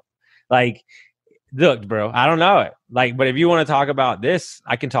about. Like, look, bro, I don't know it. Like, but if you want to talk about this,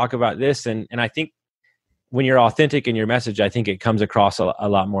 I can talk about this. And I think when you're authentic in your message, I think it comes across a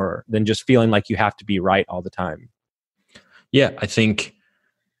lot more than just feeling like you have to be right all the time. Yeah, I think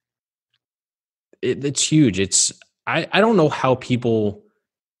it's huge. I don't know how people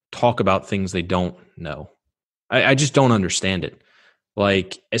talk about things they don't know. I just don't understand it.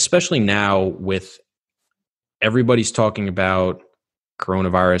 Like, especially now with everybody's talking about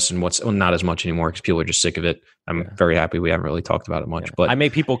coronavirus and not as much anymore because people are just sick of it. I'm very happy we haven't really talked about it much. But I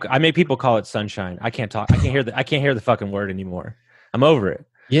make people call it sunshine. I can't hear the fucking word anymore. I'm over it.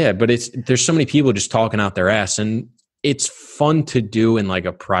 Yeah, but there's so many people just talking out their ass, and it's fun to do in like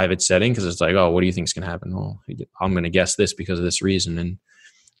a private setting because it's like, oh, what do you think is going to happen? Well, I'm going to guess this because of this reason, and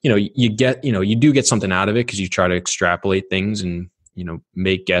you do get something out of it because you try to extrapolate things and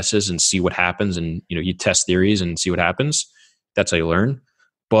make guesses and see what happens, and you test theories and see what happens. That's how you learn.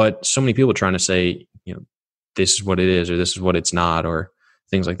 But so many people trying to say, this is what it is, or this is what it's not, or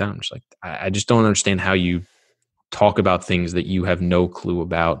things like that. I'm just like, I just don't understand how you talk about things that you have no clue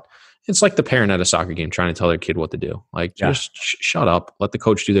about. It's like the parent at a soccer game trying to tell their kid what to do. Like, just shut up. Let the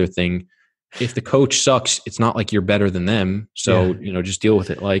coach do their thing. If the coach sucks, it's not like you're better than them. So, just deal with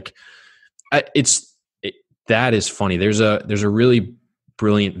it. Like, that is funny. There's a really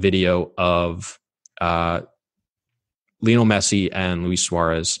brilliant video of Lionel Messi and Luis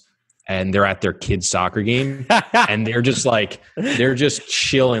Suarez, and they're at their kids' soccer game, and they're just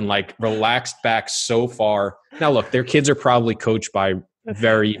chilling, like relaxed back so far. Now, look, their kids are probably coached by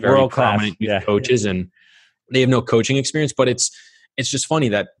very, very prominent youth coaches, and they have no coaching experience, but it's just funny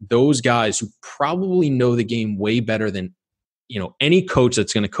that those guys who probably know the game way better than, any coach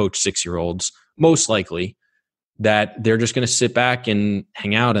that's going to coach 6-year-olds, most likely, that they're just going to sit back and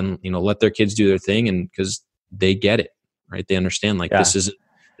hang out and, let their kids do their thing. And because they get it, right? They understand this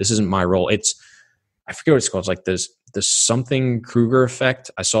isn't my role. I forget what it's called. It's like this something Kruger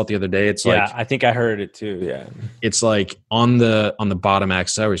effect. I saw it the other day. It's I think I heard it too. Yeah. It's like on the bottom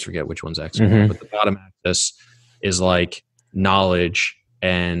axis. I always forget which one's X, but the bottom axis is like knowledge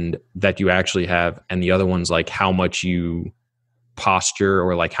and that you actually have. And the other one's like how much you posture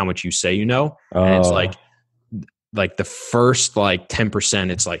or like how much you say, and it's like the first 10%,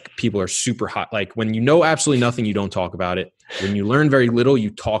 it's like people are super hot. Like when you know absolutely nothing, you don't talk about it. When you learn very little, you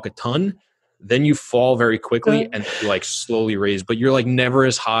talk a ton. Then you fall very quickly and you slowly raise, but you're never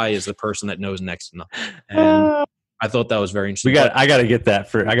as high as the person that knows next to nothing. And I thought that was very interesting. I got to get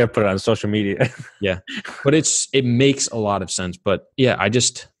that I got to put it on social media. Yeah. But it makes a lot of sense. But yeah, I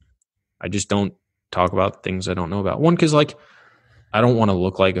just don't talk about things I don't know about. One, because I don't want to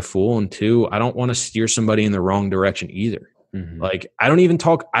look like a fool. And two, I don't want to steer somebody in the wrong direction either. Mm-hmm.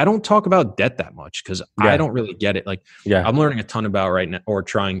 I don't talk about debt that much because I don't really get it. I'm learning a ton about right now, or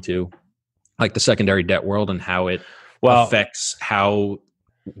trying to, the secondary debt world and how it affects how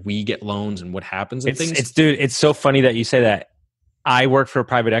we get loans and what happens and things. It's so funny that you say that. I worked for a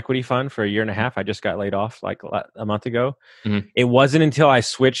private equity fund for a year and a half. I just got laid off a month ago. Mm-hmm. It wasn't until I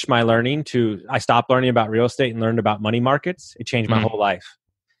switched my learning I stopped learning about real estate and learned about money markets. It changed my whole life.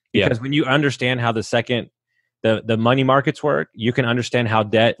 Because when you understand how the money markets work, you can understand how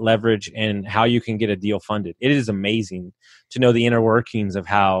debt, leverage, and how you can get a deal funded. It is amazing to know the inner workings of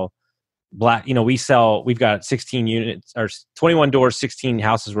how we've got 16 units or 21 doors, 16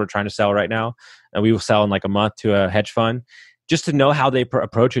 houses we're trying to sell right now. And we will sell in a month to a hedge fund. Just to know how they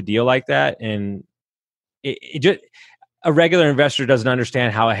approach a deal like that. And a regular investor doesn't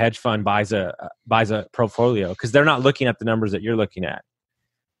understand how a hedge fund buys a portfolio because they're not looking at the numbers that you're looking at.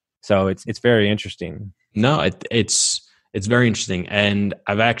 So it's very interesting. No, it's very interesting. And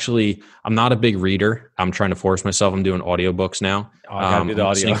I'm not a big reader. I'm trying to force myself. I'm doing audiobooks now. I gotta do the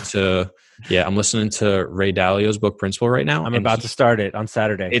audio. I'm listening to Ray Dalio's book Principle right now. I'm about to start it on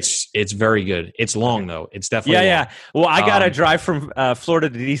Saturday. It's very good. It's long though. It's definitely long. Well, I gotta drive from Florida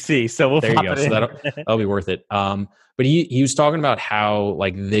to DC, so we'll there you go. So that'll be worth it. But he was talking about how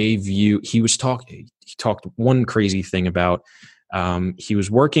they view. He talked one crazy thing about. He was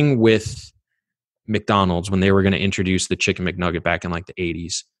working with McDonald's when they were going to introduce the Chicken McNugget back in the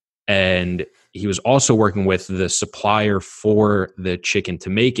 80s. And he was also working with the supplier for the chicken to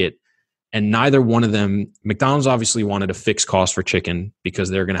make it. And neither one of them, McDonald's obviously wanted a fixed cost for chicken because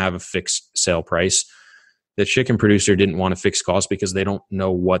they're going to have a fixed sale price. The chicken producer didn't want a fixed cost because they don't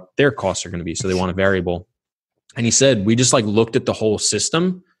know what their costs are going to be. So they want a variable. And he said, we just looked at the whole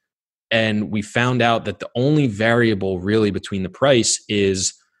system and we found out that the only variable really between the price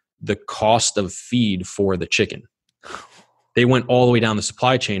is the cost of feed for the chicken. They went all the way down the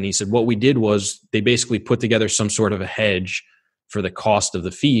supply chain. And he said, what we did was they basically put together some sort of a hedge for the cost of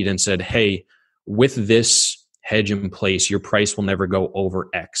the feed and said, hey, with this hedge in place, your price will never go over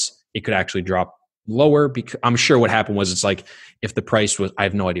X. It could actually drop lower because I'm sure what happened was if the price was, I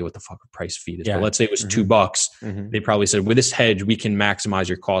have no idea what the fuck a price feed is, but let's say it was $2. They probably said, with this hedge, we can maximize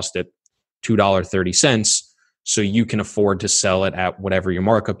your cost at $2.30. So you can afford to sell it at whatever your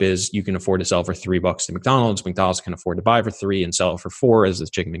markup is. You can afford to sell for $3 to McDonald's. McDonald's can afford to buy for $3 and sell it for $4 as the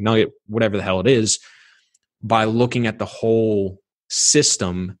Chicken McNugget, whatever the hell it is. By looking at the whole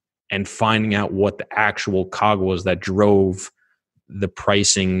system and finding out what the actual cog was that drove the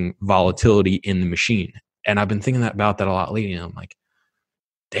pricing volatility in the machine. And I've been thinking about that a lot lately. And I'm like,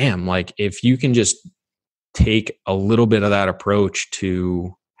 damn, if you can just take a little bit of that approach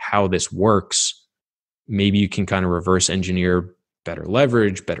to how this works, maybe you can kind of reverse engineer better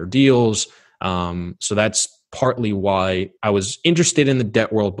leverage, better deals. So that's partly why I was interested in the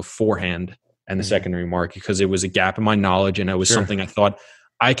debt world beforehand and the secondary market, because it was a gap in my knowledge and it was something I thought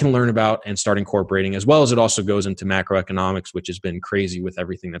I can learn about and start incorporating, as well as it also goes into macroeconomics, which has been crazy with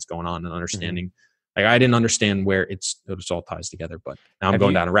everything that's going on and understanding. I didn't understand where it all ties together, but now I'm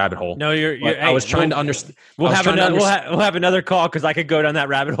going down a rabbit hole. No, I was trying to understand. We'll have another call because I could go down that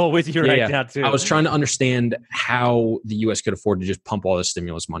rabbit hole with you now too. I was trying to understand how the U.S. could afford to just pump all this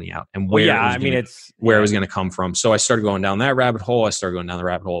stimulus money out and where it was going to come from. So I started going down that rabbit hole. I started going down the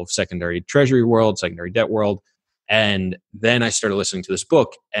rabbit hole of secondary treasury world, secondary debt world, and then I started listening to this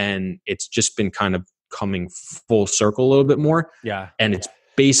book, and it's just been kind of coming full circle a little bit more. Yeah, and it's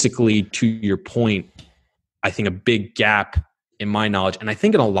basically, to your point, I think a big gap in my knowledge, and I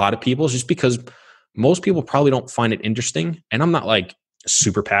think in a lot of people's, just because most people probably don't find it interesting. And I'm not like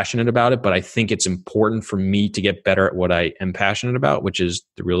super passionate about it, but I think it's important for me to get better at what I am passionate about, which is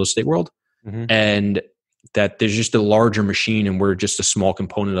the real estate world. And that there's just a larger machine and we're just a small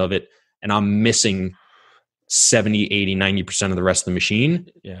component of it. And I'm missing 70, 80, 90% of the rest of the machine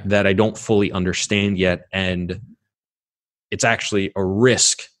that I don't fully understand yet. And it's actually a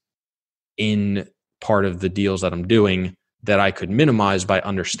risk in part of the deals that I'm doing that I could minimize by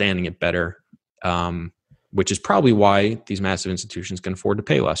understanding it better. Which is probably why these massive institutions can afford to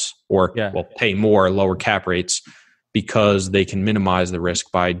pay less or pay more, lower cap rates, because they can minimize the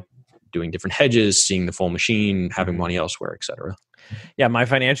risk by doing different hedges, seeing the full machine, having money elsewhere, et cetera. Yeah, my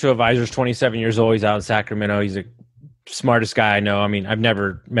financial advisor is 27 years old. He's out in Sacramento. He's the smartest guy I know. I mean, I've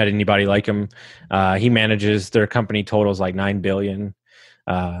never met anybody like him. He manages their company totals like $9 billion.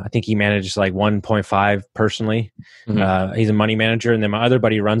 I think he manages like 1.5 personally. He's a money manager. And then my other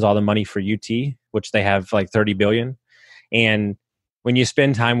buddy runs all the money for UT, which they have like 30 billion. And when you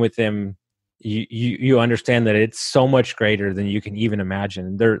spend time with them, you understand that it's so much greater than you can even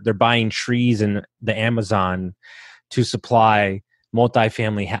imagine. They're buying trees in the Amazon to supply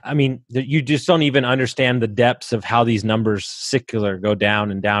multifamily. I mean, you just don't even understand the depths of how these numbers secular go down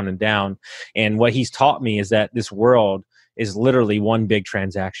and down and down. And what he's taught me is that this world is literally one big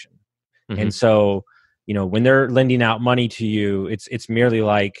transaction. And so, you know, when they're lending out money to you, it's merely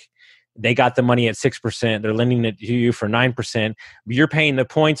like they got the money at 6%. They're lending it to you for 9%. You're paying the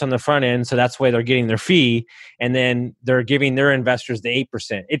points on the front end. So that's why they're getting their fee. And then they're giving their investors the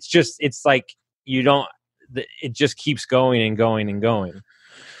 8%. It's like, it just keeps going and going and going.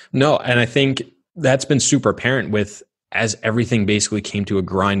 No. And I think that's been super apparent with, as everything basically came to a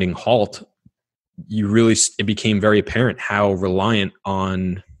grinding halt, it became very apparent how reliant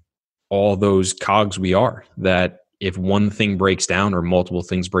on all those cogs we are, that if one thing breaks down or multiple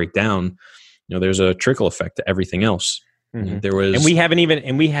things break down, you know, there's a trickle effect to everything else. And we haven't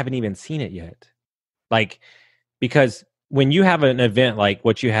even seen it yet. Like, because when you have an event like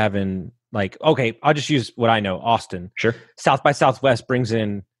what you have in, like, okay, I'll just use what I know, Austin. Sure. South by Southwest brings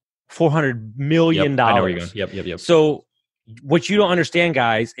in $400 million. I know where you're going. Yep. So what you don't understand,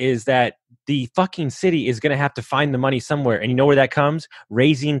 guys, is that the fucking city is going to have to find the money somewhere. And you know where that comes?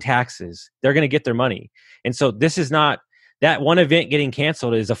 Raising taxes. They're going to get their money. And so this is not, that one event getting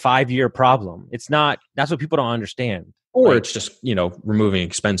canceled is a 5-year problem. It's not, that's what people don't understand. Or it's just, you know, removing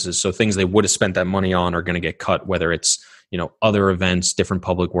expenses. So things they would have spent that money on are going to get cut, whether it's, you know, other events, different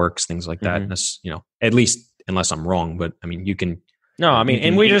public works, things like that. And that's, you know, at least unless I'm wrong, but I mean, you can, no, I mean,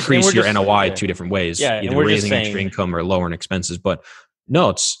 and we just increase your NOI two different ways, either raising extra income or lowering expenses. But no,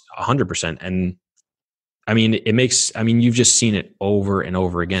 it's 100%. And I mean, you've just seen it over and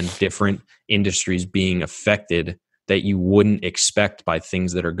over again, different industries being affected that you wouldn't expect by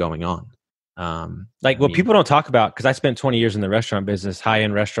things that are going on. People don't talk about, because I spent 20 years in the restaurant business,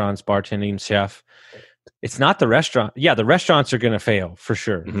 high-end restaurants, bartending, chef. It's not the restaurant. Yeah, the restaurants are going to fail for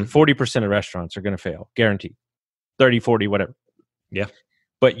sure. 40% of restaurants are going to fail, guaranteed. 30, 40, whatever. Yeah.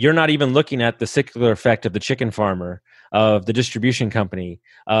 But you're not even looking at the secular effect of the chicken farmer, of the distribution company,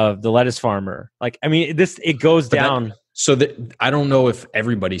 of the lettuce farmer. Like, I mean, it goes down. I don't know if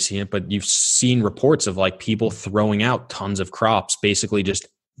everybody's seen it, but you've seen reports of like people throwing out tons of crops, basically just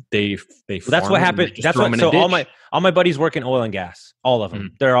that's what happened. That's what. So all my buddies work in oil and gas. All of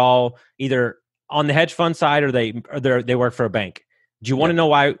them. They're all either on the hedge fund side or they work for a bank. Do you want to know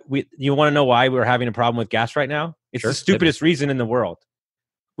why we're having a problem with gas right now? It's the stupidest reason in the world.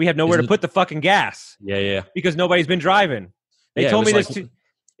 We have nowhere to put the fucking gas. Yeah. Because nobody's been driving. They told me this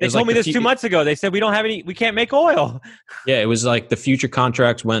 2 months ago. They said we can't make oil. Yeah, it was like the future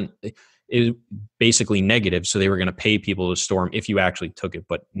contracts it basically negative, so they were going to pay people to store them if you actually took it.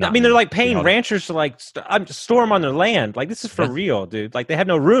 But I mean, they're like paying ranchers to like store them on their land. Like, this is for real, dude. Like, they have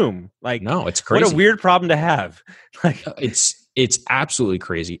no room. Like, no, it's crazy. What a weird problem to have. Like, it's absolutely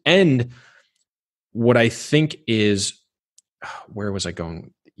crazy. And what I think is, where was I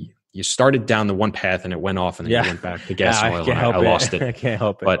going? You started down the one path and it went off, and then you went back to gas and oil. I lost it. I can't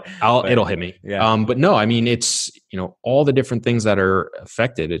help it. But it'll hit me. Yeah. But no, I mean, it's, you know, all the different things that are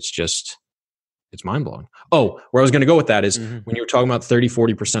affected. It's mind blowing. Oh, where I was going to go with that is when you were talking about 30,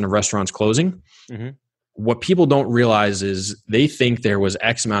 40% of restaurants closing, what people don't realize is they think there was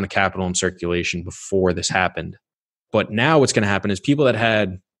X amount of capital in circulation before this happened. But now what's going to happen is people that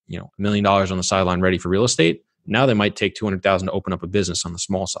had, you know, $1 million on the sideline ready for real estate, now they might take $200,000 to open up a business on the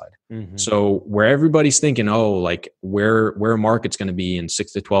small side. So where everybody's thinking, like where a market's going to be in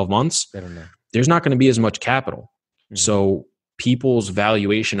 6 to 12 months, I don't know. There's not going to be as much capital. So people's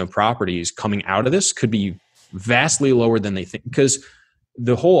valuation of properties coming out of this could be vastly lower than they think. Because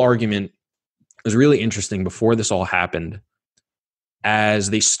the whole argument was really interesting before this all happened. As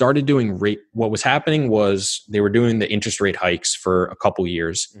they started doing what was happening was they were doing the interest rate hikes for a couple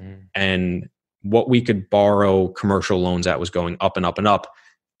years, and what we could borrow commercial loans at was going up and up and up.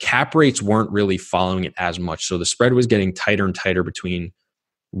 Cap rates weren't really following it as much. So the spread was getting tighter and tighter between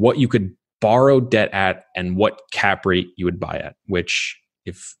what you could borrow debt at and what cap rate you would buy at, which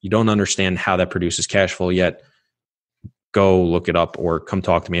if you don't understand how that produces cash flow yet, go look it up or come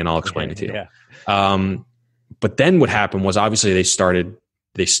talk to me and I'll explain it to you. Yeah. But then what happened was obviously they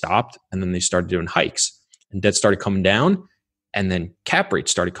stopped and then they started doing hikes and debt started coming down and then cap rates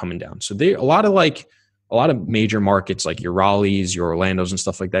started coming down. So a lot of major markets like your Raleighs, your Orlandos and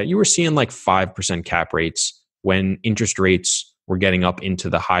stuff like that, you were seeing like 5% cap rates when interest rates were getting up into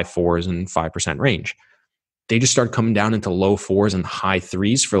the high 4s and 5% range. They just started coming down into low 4s and high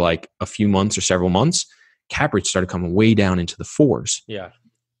 3s for like a few months or several months. Cap rates started coming way down into the 4s. Yeah.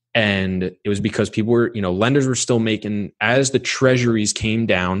 And it was because people were, lenders were still making, as the treasuries came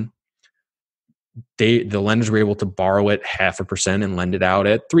down, the lenders were able to borrow at 0.5% and lend it out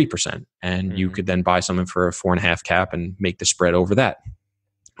at 3%. And you could then buy something for a 4.5 cap and make the spread over that.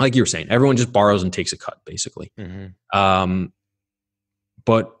 Like you were saying, everyone just borrows and takes a cut basically.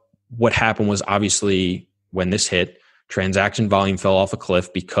 But what happened was obviously when this hit, transaction volume fell off a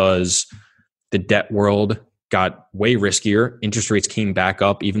cliff because the debt world got way riskier. Interest rates came back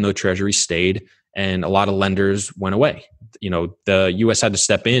up, even though treasury stayed, and a lot of lenders went away. The U.S. had to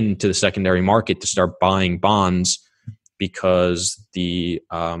step into the secondary market to start buying bonds because the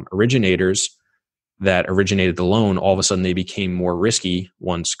originators that originated the loan, all of a sudden they became more risky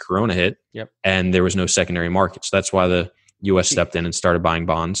once Corona hit, and there was no secondary market. So that's why the U.S. stepped in and started buying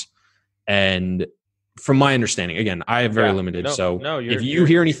bonds. And from my understanding, again, I have very limited. If you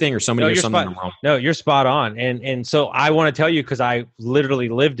hear anything or somebody hears something wrong. No, you're spot on. And so I want to tell you, because I literally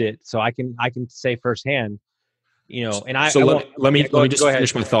lived it. So I can say firsthand, let me just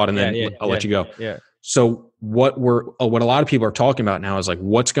finish my thought and then I'll let you go. Yeah. So what a lot of people are talking about now is like,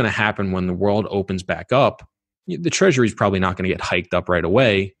 what's going to happen when the world opens back up? The treasury is probably not going to get hiked up right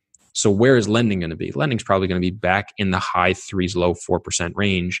away. So where is lending going to be? Lending's probably going to be back in the high 3s, low 4%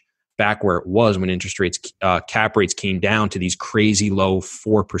 range, back where it was when interest rates, cap rates came down to these crazy low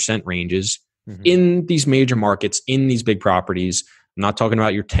 4% ranges in these major markets, in these big properties. I'm not talking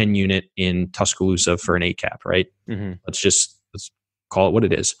about your 10 unit in Tuscaloosa for an 8 cap, right? Let's call it what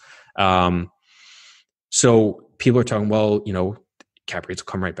it is. So people are talking, well, cap rates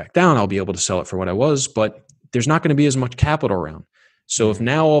will come right back down. I'll be able to sell it for what I was, but there's not going to be as much capital around. So if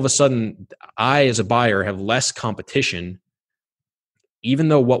now all of a sudden I, as a buyer, have less competition, even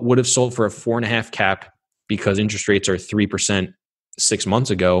though what would have sold for a 4.5 cap because interest rates are 3% 6 months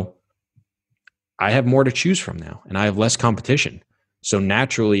ago, I have more to choose from now and I have less competition. So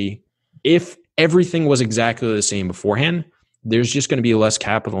naturally, if everything was exactly the same beforehand, there's just going to be less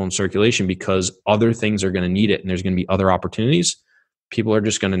capital in circulation because other things are going to need it and there's going to be other opportunities. People are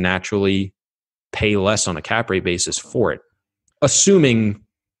just going to naturally pay less on a cap rate basis for it, assuming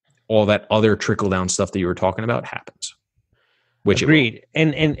all that other trickle down stuff that you were talking about happens. Which agreed.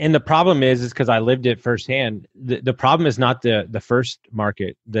 And the problem is because I lived it firsthand. The problem is not the first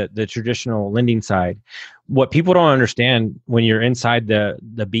market, the traditional lending side. What people don't understand when you're inside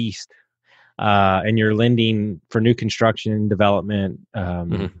the beast, and you're lending for new construction, development,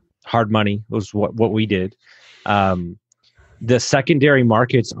 hard money was what we did. The secondary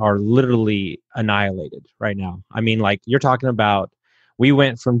markets are literally annihilated right now. I mean, like you're talking about, we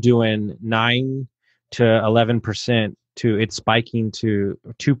went from doing 9 to 11% to it spiking to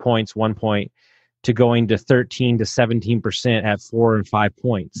 2 points, 1 point, to going to 13 to 17% at 4 and 5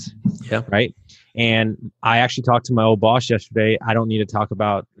 points. Yeah. Right. And I actually talked to my old boss yesterday. I don't need to talk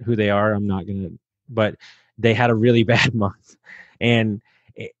about who they are. I'm not going to, but they had a really bad month. And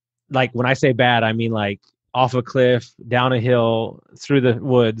like, when I say bad, I mean like off a cliff, down a hill, through the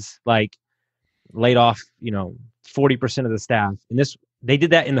woods, like laid off, 40% of the staff. And they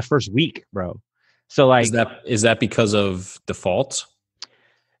did that in the first week, bro. So like, is that because of defaults?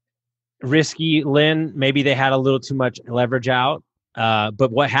 Risky, Lynn, maybe they had a little too much leverage out.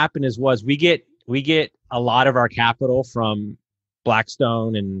 But what happened was we get a lot of our capital from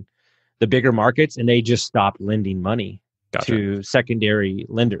Blackstone and the bigger markets, and they just stopped lending money to secondary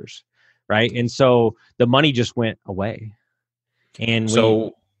lenders, right? And so the money just went away. And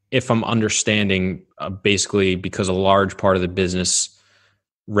so if I'm understanding, basically because a large part of the business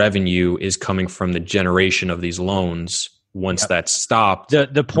revenue is coming from the generation of these loans. Once that stopped,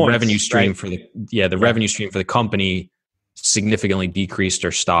 the revenue stream for revenue stream for the company significantly decreased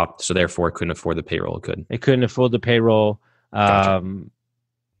or stopped. So therefore, it couldn't afford the payroll. It couldn't afford the payroll. Gotcha.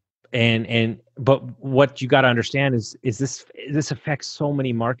 But what you got to understand is this affects so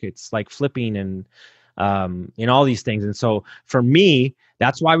many markets, like flipping and all these things. And so for me,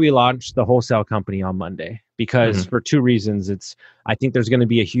 that's why we launched the wholesale company on Monday, because for two reasons. I think there's going to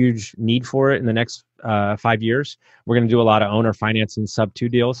be a huge need for it in the next 5 years. We're going to do a lot of owner financing sub 2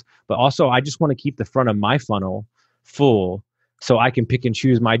 deals, but also I just want to keep the front of my funnel full so I can pick and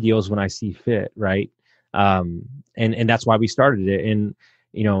choose my deals when I see fit. Right. And that's why we started it. And,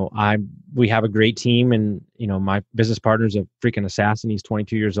 we have a great team, and, my business partner's a freaking assassin. He's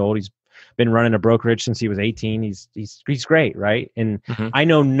 22 years old. He's been running a brokerage since he was 18. He's great. Right. And I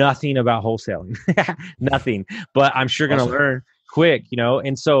know nothing about wholesaling, nothing, but I'm sure going to learn quick,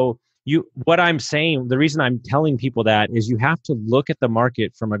 and so what I'm saying, the reason I'm telling people that is you have to look at the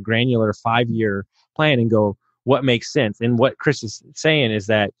market from a granular 5-year plan and go, what makes sense? And what Chris is saying is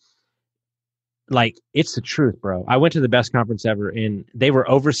that, like, it's the truth, bro. I went to the best conference ever, and they were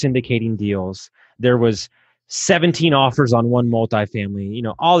over syndicating deals. There was 17 offers on one multifamily,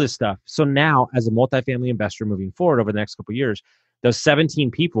 all this stuff. So now, as a multifamily investor moving forward over the next couple of years, those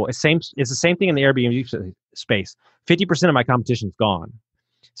 17 people, it's the same thing in the Airbnb space. 50% of my competition is gone.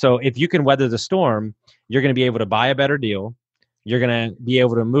 So if you can weather the storm, you're going to be able to buy a better deal. You're going to be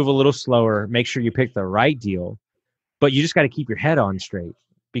able to move a little slower, make sure you pick the right deal, but you just got to keep your head on straight,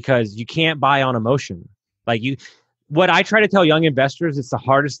 because you can't buy on emotion. What I try to tell young investors, it's the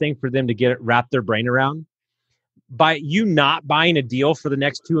hardest thing for them to wrap their brain around. By you not buying a deal for the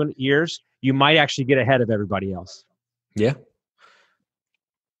next 2 years, you might actually get ahead of everybody else. Yeah.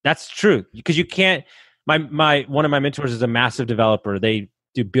 That's true. Because you can't, one of my mentors is a massive developer. They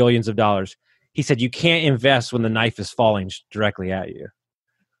do billions of dollars. He said, you can't invest when the knife is falling directly at you.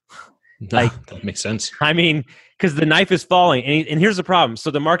 That makes sense. I mean, because the knife is falling, and here's the problem.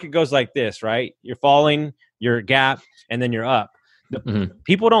 So the market goes like this, right? You're falling, you're a gap, and then you're up.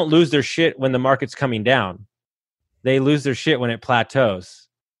 People don't lose their shit when the market's coming down. They lose their shit when it plateaus.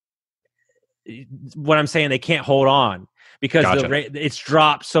 What I'm saying, they can't hold on because it's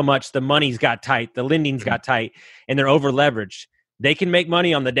dropped so much. The money's got tight, the lending's got tight, and they're over leveraged. They can make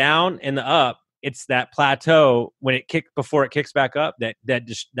money on the down and the up. It's that plateau when before it kicks back up that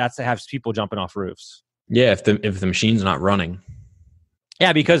has people jumping off roofs. Yeah, if the machine's not running.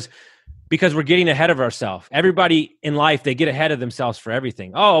 Yeah, because we're getting ahead of ourselves. Everybody in life, they get ahead of themselves for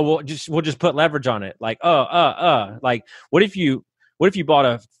everything. Oh, we'll just put leverage on it. Like, like what if you bought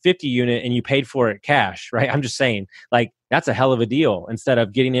a 50 unit and you paid for it cash, right? I'm just saying, like, that's a hell of a deal instead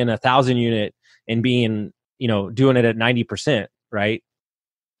of getting in 1,000 unit and being, doing it at 90%, right?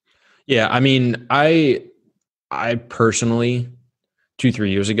 Yeah, I mean, I personally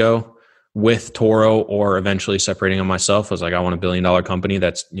 2-3 years ago with Toro, or eventually separating on myself, was like, I want $1 billion company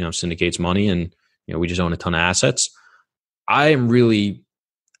that's, syndicates money, and we just own a ton of assets. I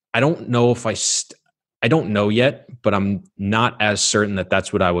don't know if I don't know yet, but I'm not as certain that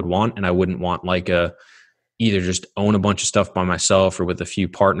that's what I would want. And I wouldn't want either just own a bunch of stuff by myself or with a few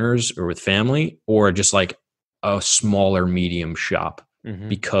partners or with family, or just like a smaller medium shop,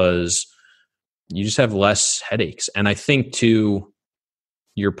 because you just have less headaches. And I think, to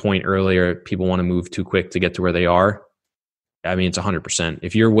your point earlier, people want to move too quick to get to where they are. I mean, it's 100%.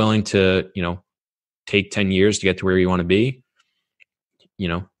 If you're willing to, take 10 years to get to where you want to be,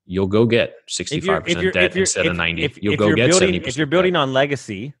 you'll go get 65% debt instead of 90. You'll go get 70%. If you're building on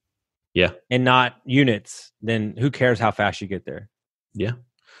legacy, yeah, and not units, then who cares how fast you get there? Yeah.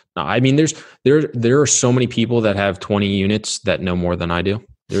 No, I mean, there are so many people that have 20 units that know more than I do.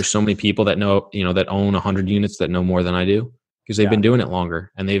 There's so many people that know, that own 100 units that know more than I do, because they've been doing it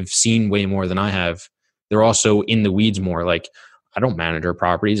longer and they've seen way more than I have. They're also in the weeds more. Like, I don't manage our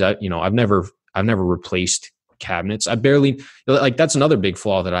properties. I've never replaced cabinets. I barely, that's another big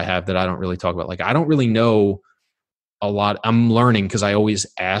flaw that I have that I don't really talk about. Like, I don't really know a lot. I'm learning because I always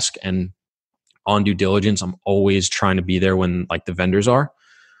ask, and on due diligence, I'm always trying to be there when the vendors are.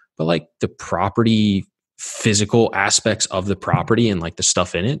 But the property, physical aspects of the property and the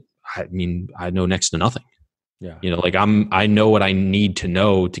stuff in it, I mean, I know next to nothing. Yeah. I know what I need to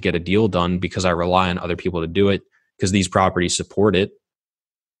know to get a deal done because I rely on other people to do it because these properties support it.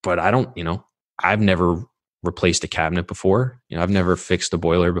 But I don't, I've never replaced a cabinet before. I've never fixed a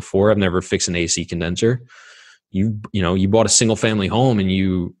boiler before. I've never fixed an AC condenser. You bought a single family home and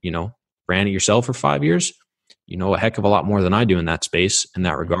you ran it yourself for 5 years. You know a heck of a lot more than I do in that space, in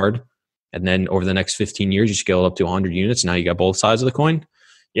that regard. And then over the next 15 years, you scale up to 100 units. Now you got both sides of the coin.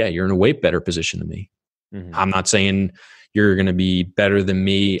 Yeah, you're in a way better position than me. I'm not saying you're going to be better than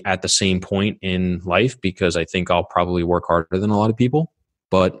me at the same point in life, because I think I'll probably work harder than a lot of people.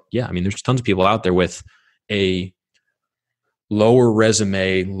 But yeah, I mean, there's tons of people out there with a lower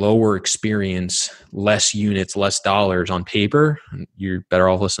resume, lower experience, less units, less dollars on paper, you're better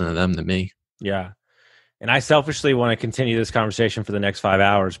off listening to them than me. Yeah. And I selfishly want to continue this conversation for the next 5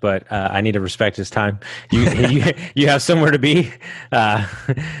 hours, but I need to respect his time. You have somewhere to be.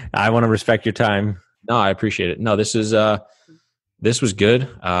 I want to respect your time. No, I appreciate it. No, this was good.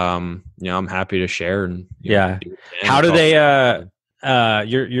 I'm happy to share. And how do they?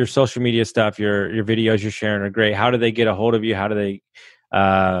 Your social media stuff, your videos you're sharing are great. How do they get a hold of you? How do they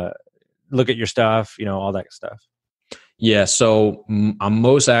look at your stuff? All that stuff. Yeah, so I'm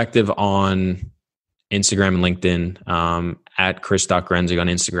most active on Instagram and LinkedIn, at Chris.Grenzig on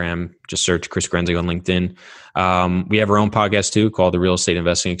Instagram. Just search Chris Grenzig on LinkedIn. We have our own podcast too called The Real Estate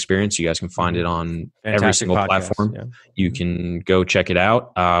Investing Experience. You guys can find it on every single platform. Yeah. You can go check it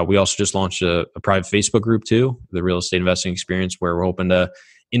out. We also just launched a private Facebook group too, The Real Estate Investing Experience, where we're hoping to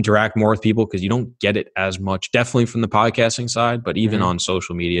interact more with people because you don't get it as much, definitely from the podcasting side, but even on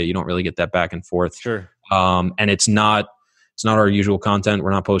social media, you don't really get that back and forth. Sure. And it's not our usual content.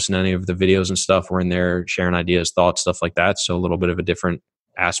 We're not posting any of the videos and stuff. We're in there sharing ideas, thoughts, stuff like that. So a little bit of a different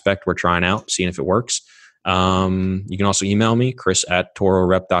aspect we're trying out, seeing if it works. You can also email me,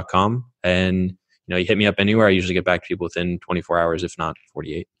 chris@tororep.com. And, you hit me up anywhere. I usually get back to people within 24 hours, if not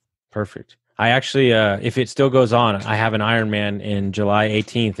 48. Perfect. I actually, if it still goes on, I have an Ironman in July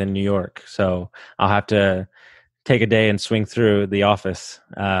 18th in New York. So I'll have to take a day and swing through the office.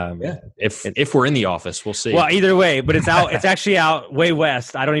 If we're in the office, we'll see. Well, either way, but it's out. It's actually out way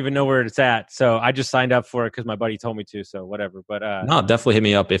west. I don't even know where it's at. So I just signed up for it because my buddy told me to. So whatever. But no, definitely hit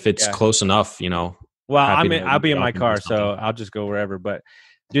me up if it's close enough. Well, I'll be in my car, so I'll just go wherever. But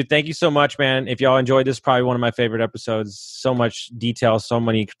dude, thank you so much, man. If y'all enjoyed this, probably one of my favorite episodes. So much detail, so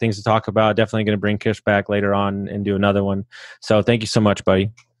many things to talk about. Definitely going to bring Kish back later on and do another one. So thank you so much,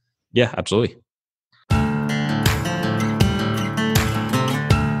 buddy. Yeah, absolutely.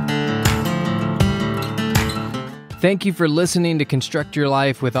 Thank you for listening to Construct Your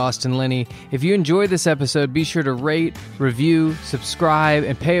Life with Austin Linney. If you enjoyed this episode, be sure to rate, review, subscribe,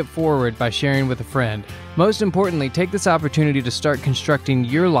 and pay it forward by sharing with a friend. Most importantly, take this opportunity to start constructing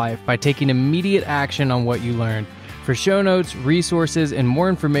your life by taking immediate action on what you learned. For show notes, resources, and more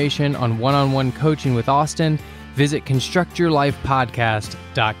information on one-on-one coaching with Austin, visit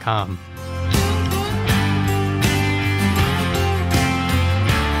constructyourlifepodcast.com.